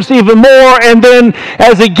and gives even more. And then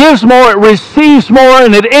as it gives more, it receives more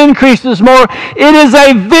and it increases more. It is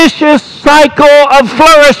a vicious cycle of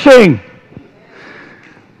flourishing.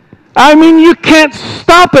 I mean, you can't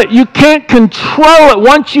stop it. You can't control it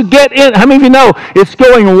once you get in. How many of you know it's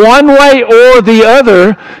going one way or the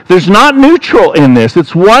other? There's not neutral in this.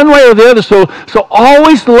 It's one way or the other. So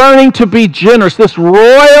always learning to be generous. This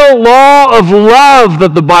royal law of love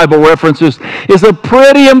that the Bible references is a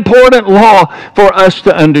pretty important law for us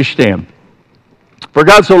to understand. For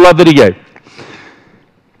God so loved that He gave.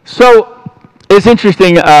 So it's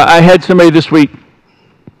interesting. I had somebody this week.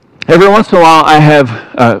 Every once in a while, I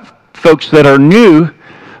have folks that are new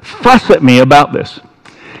fuss at me about this.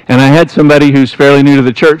 And I had somebody who's fairly new to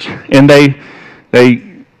the church, and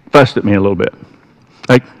they fussed at me a little bit.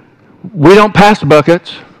 Like, we don't pass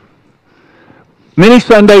buckets. Many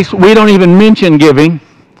Sundays, we don't even mention giving.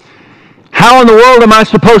 How in the world am I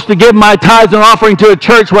supposed to give my tithes and offering to a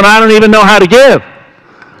church when I don't even know how to give?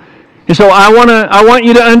 And so I want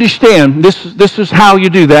you to understand, this is how you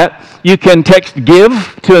do that. You can text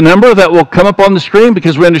GIVE to a number that will come up on the screen,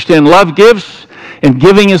 because we understand love gives, and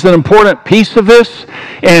giving is an important piece of this.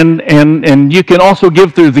 And you can also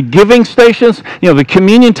give through the giving stations. You know, the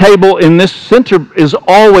communion table in this center is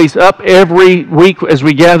always up every week as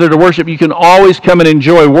we gather to worship. You can always come and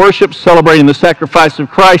enjoy worship, celebrating the sacrifice of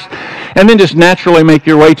Christ, and then just naturally make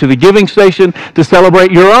your way to the giving station to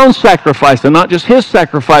celebrate your own sacrifice, and not just His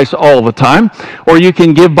sacrifice all the time. Or you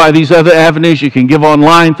can give by these other avenues. You can give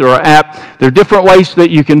online through our app. There are different ways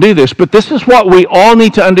that you can do this. But this is what we all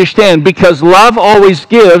need to understand, because love always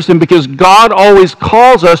gives, and because God always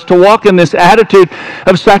calls us to walk in this attitude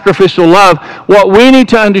of sacrificial love. What we need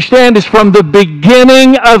to understand is, from the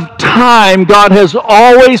beginning of time, God has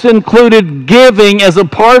always included giving as a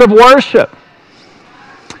part of worship.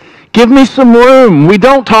 Give me some room. We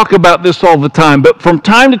don't talk about this all the time, but from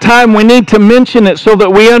time to time we need to mention it so that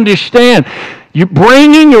we understand. You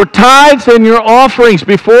bringing your tithes and your offerings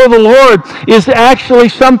before the Lord is actually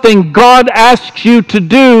something God asks you to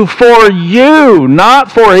do for you, not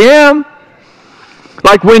for Him.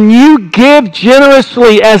 Like, when you give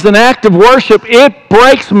generously as an act of worship, it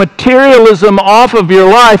breaks materialism off of your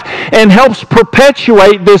life and helps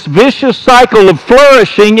perpetuate this vicious cycle of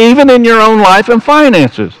flourishing, even in your own life and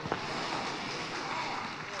finances.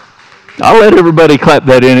 I'll let everybody clap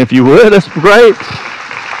that in if you would. That's great.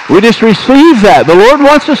 We just receive that. The Lord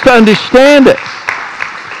wants us to understand it,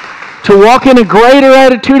 to walk in a greater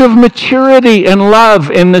attitude of maturity and love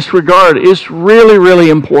in this regard is really, really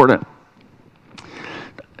important.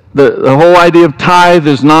 The whole idea of tithe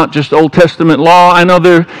is not just Old Testament law. I know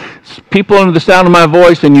there are people under the sound of my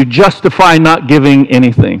voice, and you justify not giving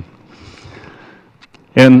anything.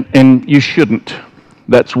 And you shouldn't.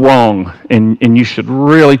 That's wrong, and you should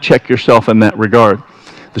really check yourself in that regard.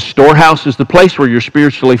 The storehouse is the place where you're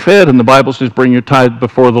spiritually fed, and the Bible says bring your tithe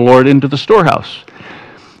before the Lord into the storehouse.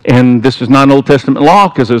 And this is not an Old Testament law,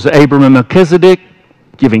 because it was Abram and Melchizedek.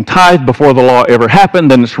 giving tithe before the law ever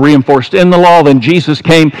happened, then it's reinforced in the law, then Jesus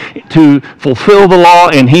came to fulfill the law,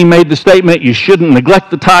 and he made the statement, you shouldn't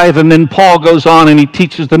neglect the tithe, and then Paul goes on and he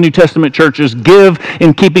teaches the New Testament churches, give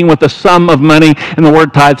in keeping with the sum of money, and the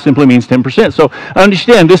word tithe simply means 10%. So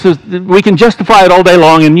understand, we can justify it all day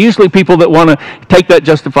long, and usually people that want to take that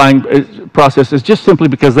justifying process is just simply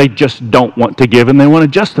because they just don't want to give, and they want to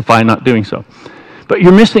justify not doing so. But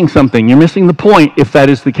you're missing something. You're missing the point if that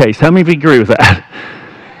is the case. How many of you agree with that?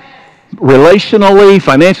 Relationally,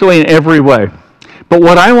 financially, in every way. But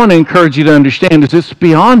what I want to encourage you to understand is it's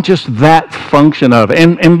beyond just that function of,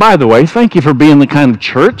 and by the way, thank you for being the kind of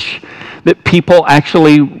church that people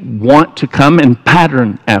actually want to come and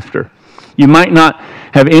pattern after. You might not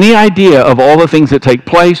have any idea of all the things that take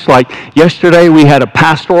place. Like yesterday, we had a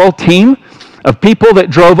pastoral team of people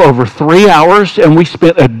that drove over 3 hours, and we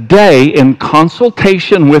spent a day in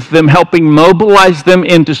consultation with them, helping mobilize them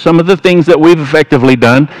into some of the things that we've effectively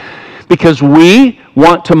done, because we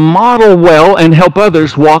want to model well and help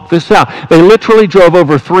others walk this out. They literally drove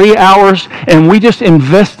over 3 hours, and we just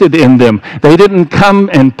invested in them. They didn't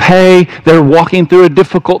come and pay. They're walking through a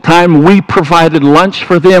difficult time. We provided lunch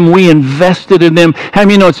for them. We invested in them. How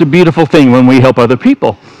many know it's a beautiful thing when we help other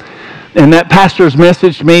people? And that pastor's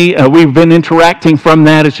messaged me. We've been interacting from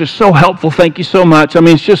that. It's just so helpful. Thank you so much. I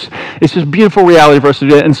mean, it's just beautiful reality for us to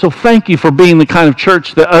do that. And so thank you for being the kind of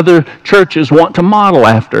church that other churches want to model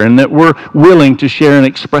after, and that we're willing to share and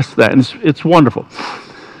express that. And it's wonderful.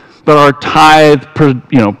 But our tithe,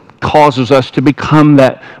 causes us to become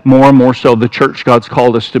that more and more so the church God's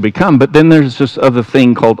called us to become. But then there's this other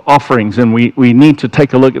thing called offerings, and we need to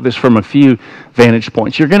take a look at this from a few vantage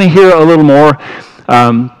points. You're going to hear a little more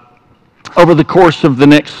over the course of the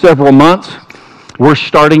next several months. We're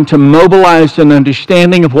starting to mobilize an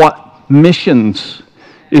understanding of what missions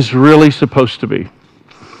is really supposed to be.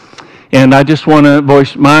 And I just want to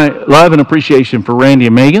voice my love and appreciation for Randy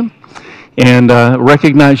and Megan, and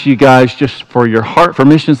recognize you guys just for your heart for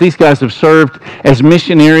missions. These guys have served as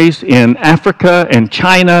missionaries in Africa and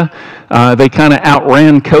China. They kind of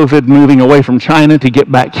outran COVID, moving away from China to get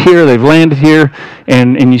back here. They've landed here,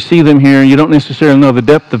 and you see them here. You don't necessarily know the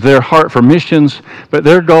depth of their heart for missions, but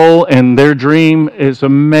their goal and their dream is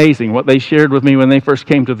amazing. What they shared with me when they first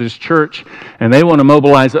came to this church, and they want to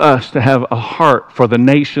mobilize us to have a heart for the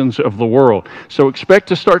nations of the world. So expect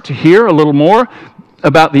to start to hear a little more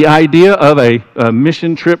about the idea of a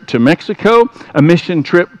mission trip to Mexico, a mission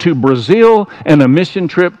trip to Brazil, and a mission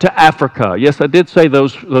trip to Africa. Yes, I did say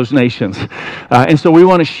those nations. And so we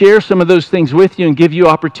want to share some of those things with you and give you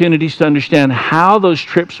opportunities to understand how those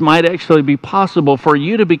trips might actually be possible for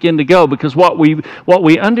you to begin to go. Because what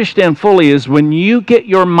we understand fully is when you get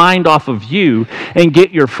your mind off of you and get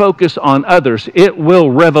your focus on others, it will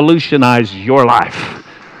revolutionize your life.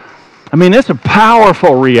 I mean, it's a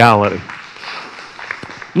powerful reality.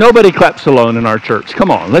 Nobody claps alone in our church. Come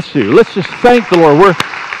on, let's just thank the Lord.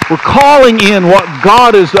 We're calling in what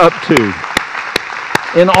God is up to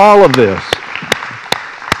in all of this.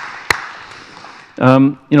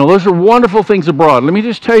 Those are wonderful things abroad. Let me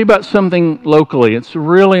just tell you about something locally. It's a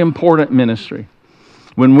really important ministry.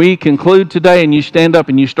 When we conclude today and you stand up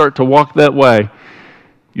and you start to walk that way,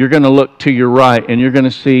 you're going to look to your right and you're going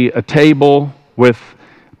to see a table with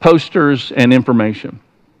posters and information.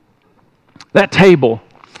 That table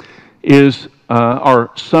is our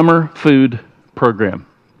summer food program.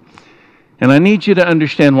 And I need you to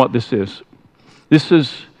understand what this is. This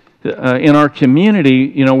is in our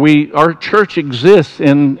community. Our church exists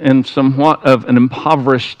in somewhat of an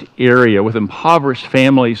impoverished area with impoverished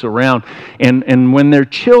families around. And when their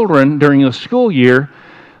children during the school year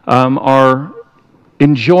are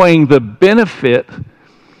enjoying the benefit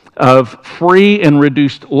of free and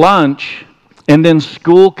reduced lunch, and then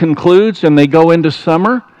school concludes and they go into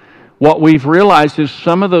summer, what we've realized is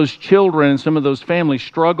some of those children and some of those families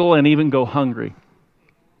struggle and even go hungry.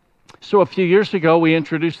 So a few years ago, we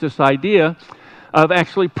introduced this idea of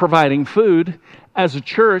actually providing food as a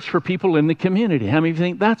church for people in the community. How many of you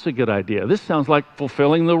think that's a good idea? This sounds like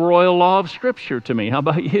fulfilling the royal law of Scripture to me. How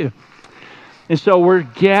about you? And so we're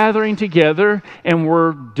gathering together and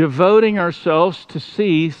we're devoting ourselves to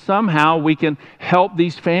see somehow we can help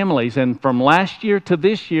these families. And from last year to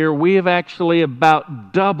this year, we have actually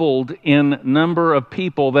about doubled in number of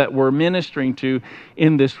people that we're ministering to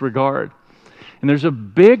in this regard. And there's a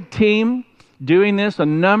big team doing this, a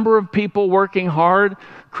number of people working hard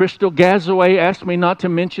Crystal Gazaway asked me not to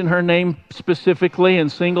mention her name specifically and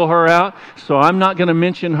single her out, so I'm not going to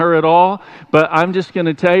mention her at all, but I'm just going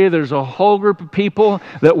to tell you there's a whole group of people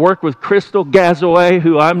that work with Crystal Gazaway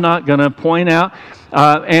who I'm not going to point out.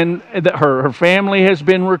 And that her family has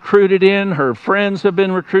been recruited in, her friends have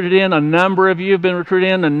been recruited in, a number of you have been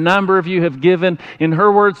recruited in, a number of you have given. In her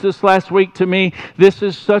words this last week to me, this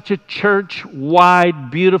is such a church-wide,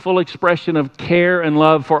 beautiful expression of care and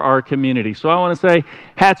love for our community. So I want to say,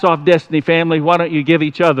 hats off, Destiny family. Why don't you give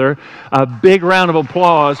each other a big round of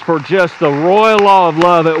applause for just the royal law of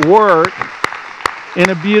love at work in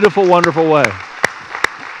a beautiful, wonderful way.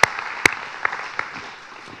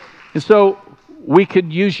 And so, we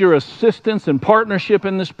could use your assistance and partnership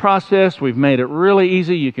in this process. We've made it really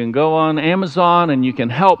easy. You can go on Amazon and you can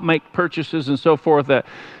help make purchases and so forth. That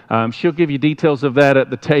she'll give you details of that at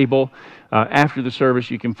the table after the service.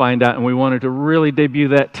 You can find out. And we wanted to really debut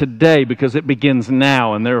that today because it begins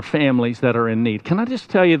now and there are families that are in need. Can I just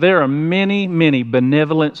tell you, there are many, many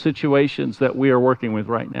benevolent situations that we are working with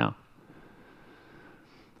right now.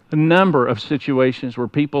 A number of situations where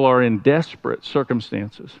people are in desperate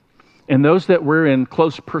circumstances. And those that we're in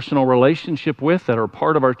close personal relationship with that are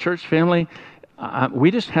part of our church family,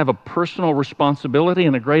 we just have a personal responsibility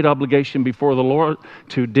and a great obligation before the Lord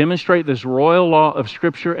to demonstrate this royal law of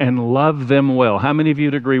Scripture and love them well. How many of you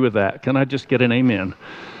would agree with that? Can I just get an amen?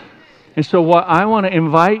 And so what I want to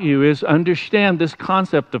invite you is understand this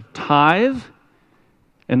concept of tithe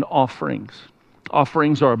and offerings.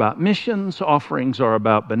 Offerings are about missions. Offerings are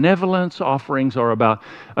about benevolence. Offerings are about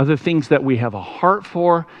other things that we have a heart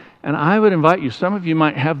for. And I would invite you, some of you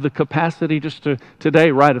might have the capacity just to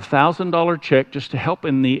today write a $1,000 check just to help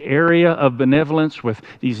in the area of benevolence with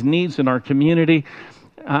these needs in our community.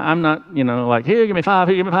 I'm not, like, here, give me 5,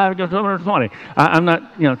 here, give me 5, give me 20. I'm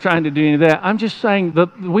not, trying to do any of that. I'm just saying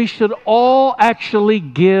that we should all actually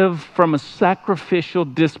give from a sacrificial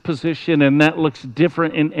disposition, and that looks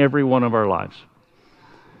different in every one of our lives.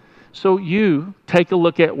 So you take a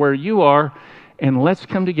look at where you are, and let's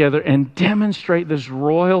come together and demonstrate this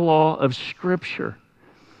royal law of Scripture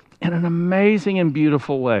in an amazing and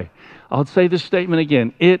beautiful way. I'll say this statement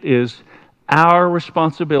again. It is our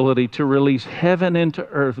responsibility to release heaven into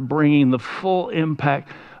earth, bringing the full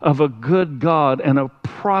impact of a good God and a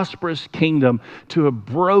prosperous kingdom to a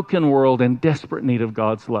broken world in desperate need of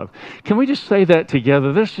God's love. Can we just say that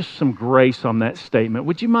together? There's just some grace on that statement.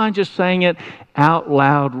 Would you mind just saying it out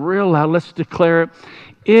loud, real loud? Let's declare it.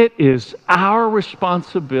 It is our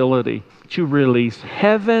responsibility to release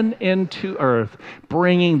heaven into earth,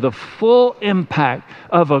 bringing the full impact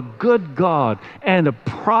of a good God and a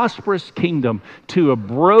prosperous kingdom to a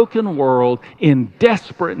broken world in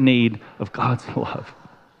desperate need of God's love.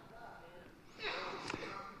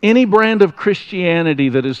 Any brand of Christianity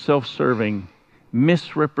that is self-serving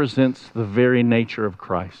misrepresents the very nature of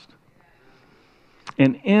Christ.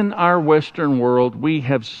 And in our Western world, we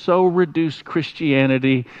have so reduced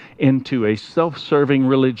Christianity into a self-serving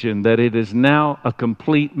religion that it is now a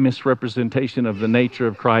complete misrepresentation of the nature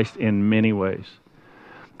of Christ in many ways.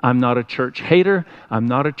 I'm not a church hater. I'm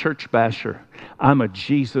not a church basher. I'm a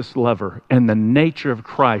Jesus lover, and the nature of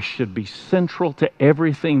Christ should be central to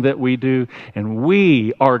everything that we do, and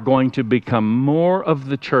we are going to become more of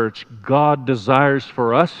the church God desires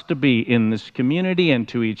for us to be in this community and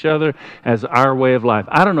to each other as our way of life.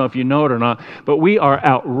 I don't know if you know it or not, but we are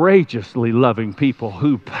outrageously loving people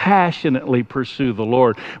who passionately pursue the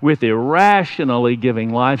Lord with irrationally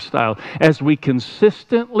giving lifestyle as we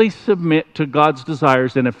consistently submit to God's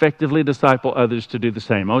desires and effectively disciple others to do the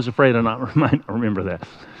same. I was afraid of not remember that.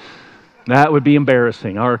 That would be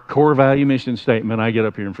embarrassing. Our core value mission statement, I get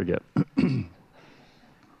up here and forget.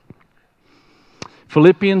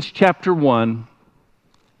 Philippians chapter 1,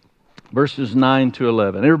 verses 9 to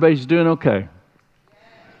 11. Everybody's doing okay?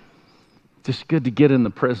 Just good to get in the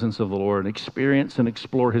presence of the Lord and experience and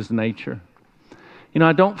explore His nature.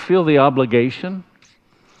 I don't feel the obligation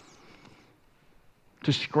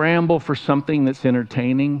to scramble for something that's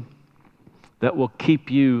entertaining, that will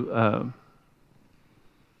keep you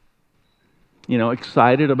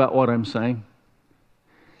excited about what I'm saying.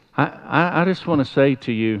 I just want to say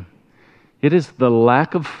to you, it is the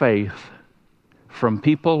lack of faith from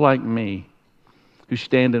people like me who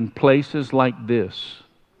stand in places like this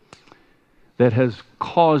that has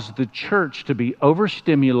caused the church to be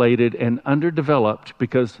overstimulated and underdeveloped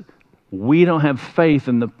because We don't have faith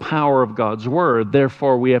in the power of God's Word.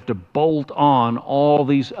 Therefore, we have to bolt on all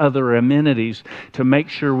these other amenities to make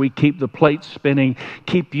sure we keep the plate spinning,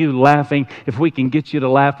 keep you laughing. If we can get you to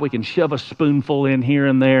laugh, we can shove a spoonful in here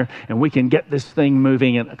and there, and we can get this thing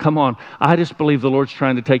moving. And come on, I just believe the Lord's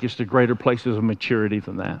trying to take us to greater places of maturity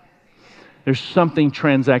than that. There's something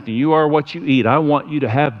transacting. You are what you eat. I want you to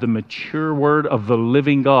have the mature word of the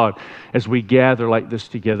living God as we gather like this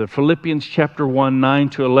together. Philippians chapter 1, 9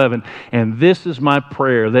 to 11. And this is my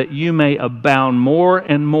prayer, that you may abound more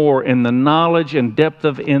and more in the knowledge and depth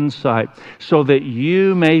of insight, so that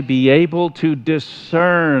you may be able to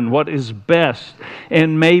discern what is best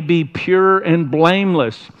and may be pure and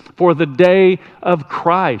blameless for the day of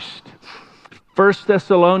Christ. 1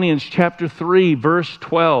 Thessalonians chapter 3, verse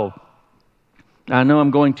 12. I know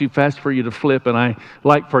I'm going too fast for you to flip, and I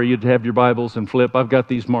like for you to have your Bibles and flip. I've got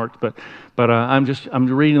these marked, but I'm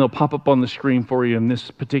reading. They'll pop up on the screen for you in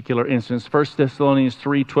this particular instance. 1 Thessalonians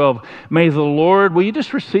 3:12. May the Lord, will you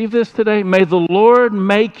just receive this today? May the Lord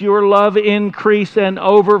make your love increase and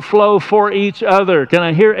overflow for each other. Can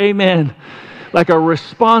I hear amen? Like a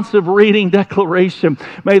responsive reading declaration.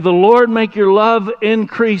 May the Lord make your love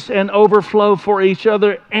increase and overflow for each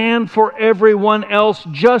other and for everyone else,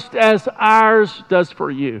 just as ours does for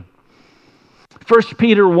you. 1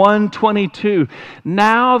 Peter 1:22.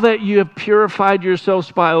 Now that you have purified yourselves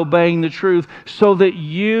by obeying the truth, so that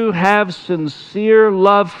you have sincere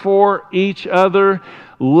love for each other,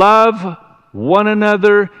 love one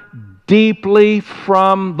another deeply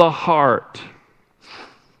from the heart.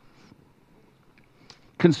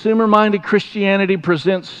 Consumer-minded Christianity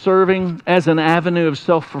presents serving as an avenue of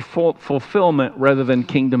self-fulfillment rather than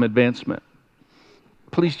kingdom advancement.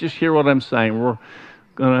 Please just hear what I'm saying. We're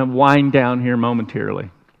going to wind down here momentarily.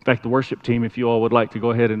 In fact, the worship team, if you all would like to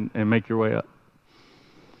go ahead and make your way up.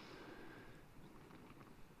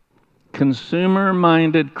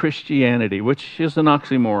 Consumer-minded Christianity, which is an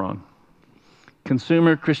oxymoron.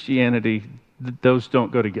 Consumer Christianity, those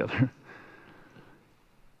don't go together.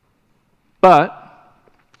 But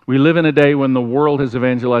we live in a day when the world has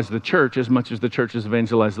evangelized the church as much as the church has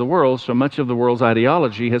evangelized the world, so much of the world's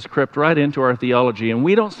ideology has crept right into our theology, and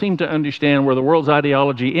we don't seem to understand where the world's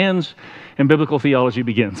ideology ends and biblical theology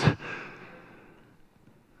begins.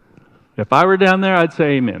 If I were down there, I'd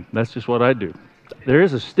say amen. That's just what I'd do. There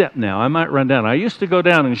is a step now. I might run down. I used to go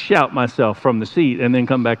down and shout myself from the seat and then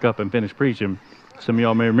come back up and finish preaching. Some of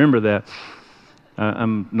y'all may remember that.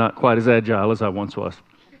 I'm not quite as agile as I once was.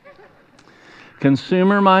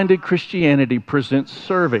 Consumer-minded Christianity presents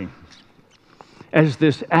serving as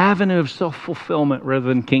this avenue of self-fulfillment rather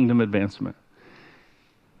than kingdom advancement.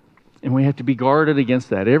 And we have to be guarded against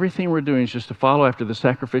that. Everything we're doing is just to follow after the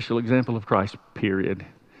sacrificial example of Christ, period.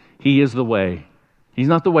 He is the way. He's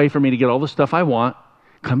not the way for me to get all the stuff I want.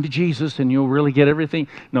 Come to Jesus and you'll really get everything.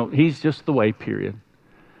 No, He's just the way, period.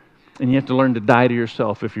 And you have to learn to die to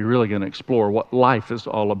yourself if you're really going to explore what life is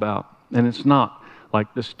all about. And it's not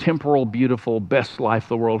like this temporal, beautiful, best life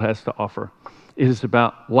the world has to offer. It is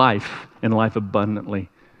about life and life abundantly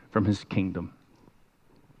from His kingdom.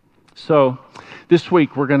 So this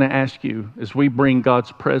week we're going to ask you, as we bring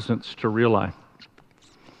God's presence to real life,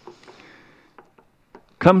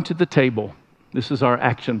 come to the table. This is our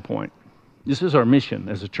action point. This is our mission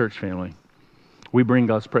as a church family. We bring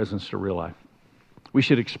God's presence to real life. We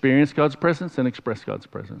should experience God's presence and express God's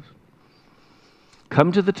presence.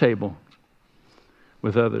 Come to the table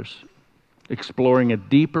with others, exploring a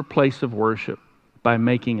deeper place of worship by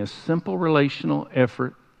making a simple relational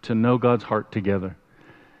effort to know God's heart together.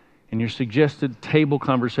 And your suggested table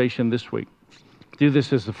conversation this week. Do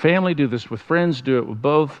this as a family, do this with friends, do it with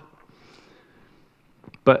both.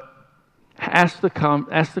 But ask the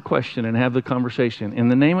question and have the conversation. In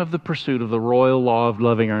the name of the pursuit of the royal law of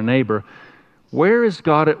loving our neighbor, where is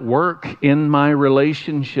God at work in my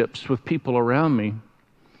relationships with people around me?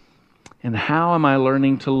 And how am I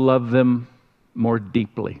learning to love them more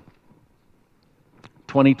deeply?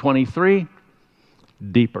 2023,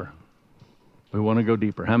 deeper. We want to go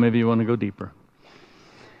deeper. How many of you want to go deeper?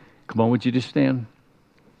 Come on, would you just stand?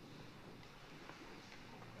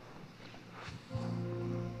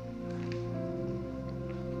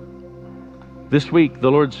 This week,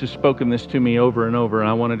 the Lord's just spoken this to me over and over, and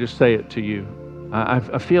I want to just say it to you.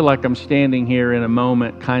 I feel like I'm standing here in a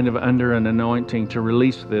moment kind of under an anointing to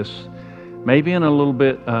release this, maybe in a little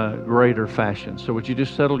bit greater fashion. So would you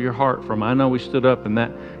just settle your heart from, I know we stood up and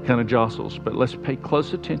that kind of jostles, but let's pay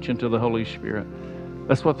close attention to the Holy Spirit.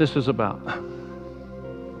 That's what this is about.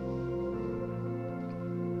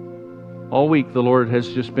 All week the Lord has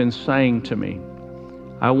just been saying to me,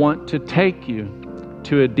 I want to take you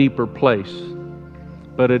to a deeper place,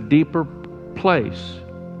 but a deeper place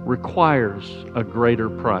requires a greater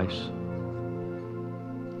price.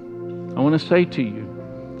 I want to say to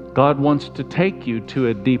you, God wants to take you to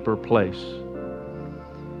a deeper place.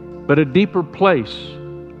 But a deeper place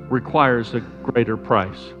requires a greater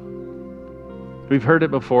price. We've heard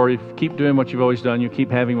it before. You keep doing what you've always done, you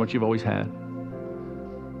keep having what you've always had.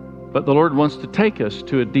 But the Lord wants to take us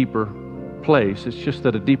to a deeper place. It's just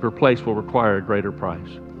that a deeper place will require a greater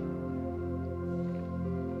price.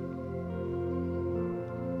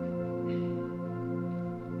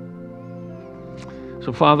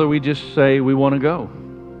 So, Father, we just say we want to go.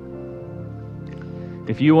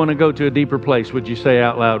 If you want to go to a deeper place, would you say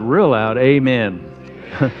out loud, real loud, amen.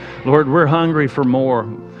 Lord, we're hungry for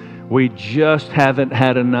more. We just haven't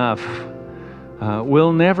had enough.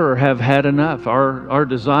 We'll never have had enough. Our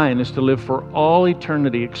design is to live for all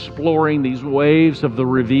eternity, exploring these waves of the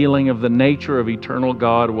revealing of the nature of eternal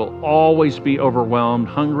God. We'll always be overwhelmed,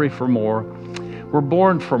 hungry for more. We're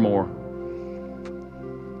born for more.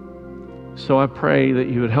 So I pray that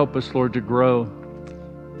you would help us, Lord, to grow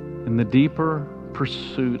in the deeper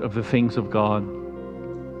pursuit of the things of God.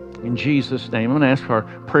 In Jesus' name, I'm going to ask our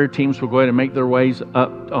prayer teams will go ahead and make their ways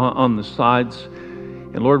up on the sides.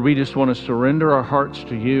 And Lord, we just want to surrender our hearts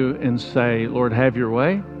to you and say, Lord, have your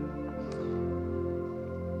way.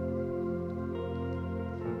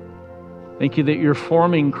 Thank you that you're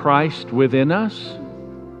forming Christ within us.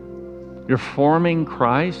 You're forming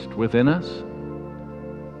Christ within us.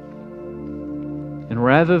 And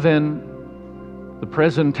rather than the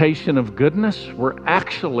presentation of goodness, we're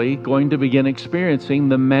actually going to begin experiencing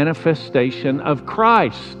the manifestation of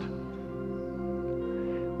Christ.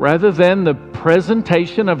 Rather than the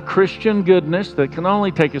presentation of Christian goodness that can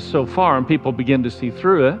only take us so far and people begin to see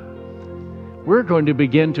through it, we're going to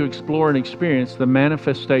begin to explore and experience the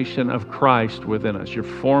manifestation of Christ within us. You're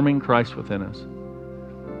forming Christ within us.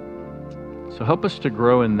 So help us to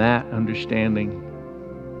grow in that understanding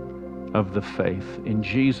of the faith. In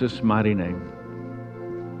Jesus' mighty name.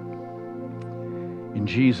 In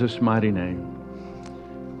Jesus' mighty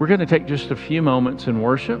name. We're going to take just a few moments in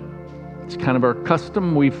worship. It's kind of our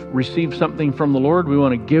custom. We've received something from the Lord. We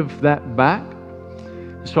want to give that back.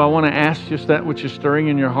 So I want to ask just that which is stirring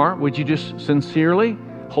in your heart. Would you just sincerely,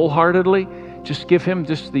 wholeheartedly, just give Him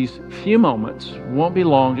just these few moments. It won't be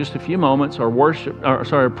long, just a few moments.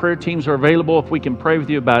 Our prayer teams are available if we can pray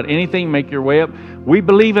with you about anything. Make your way up. We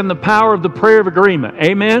believe in the power of the prayer of agreement.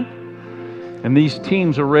 Amen? And these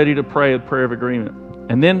teams are ready to pray a prayer of agreement.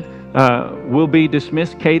 And then we'll be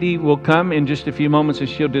dismissed. Katie will come in just a few moments and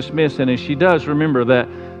she'll dismiss. And as she does, remember that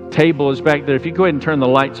table is back there. If you go ahead and turn the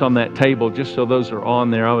lights on that table, just so those are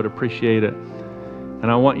on there, I would appreciate it. And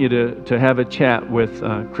I want you to have a chat with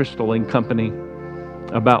Crystal and company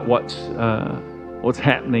about what's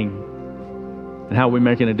happening and how we're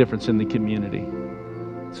making a difference in the community.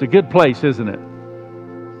 It's a good place, isn't it?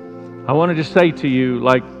 I want to just say to you,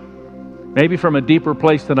 like maybe from a deeper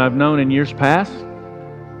place than I've known in years past,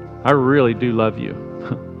 I really do love you.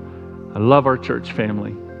 I love our church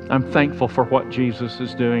family. I'm thankful for what Jesus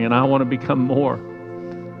is doing, and I want to become more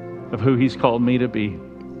of who He's called me to be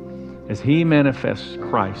as He manifests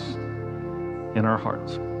Christ in our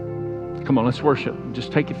hearts. Come on, let's worship.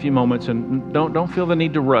 Just take a few moments and don't feel the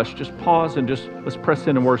need to rush. Just pause and let's press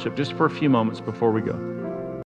in and worship just for a few moments before we go.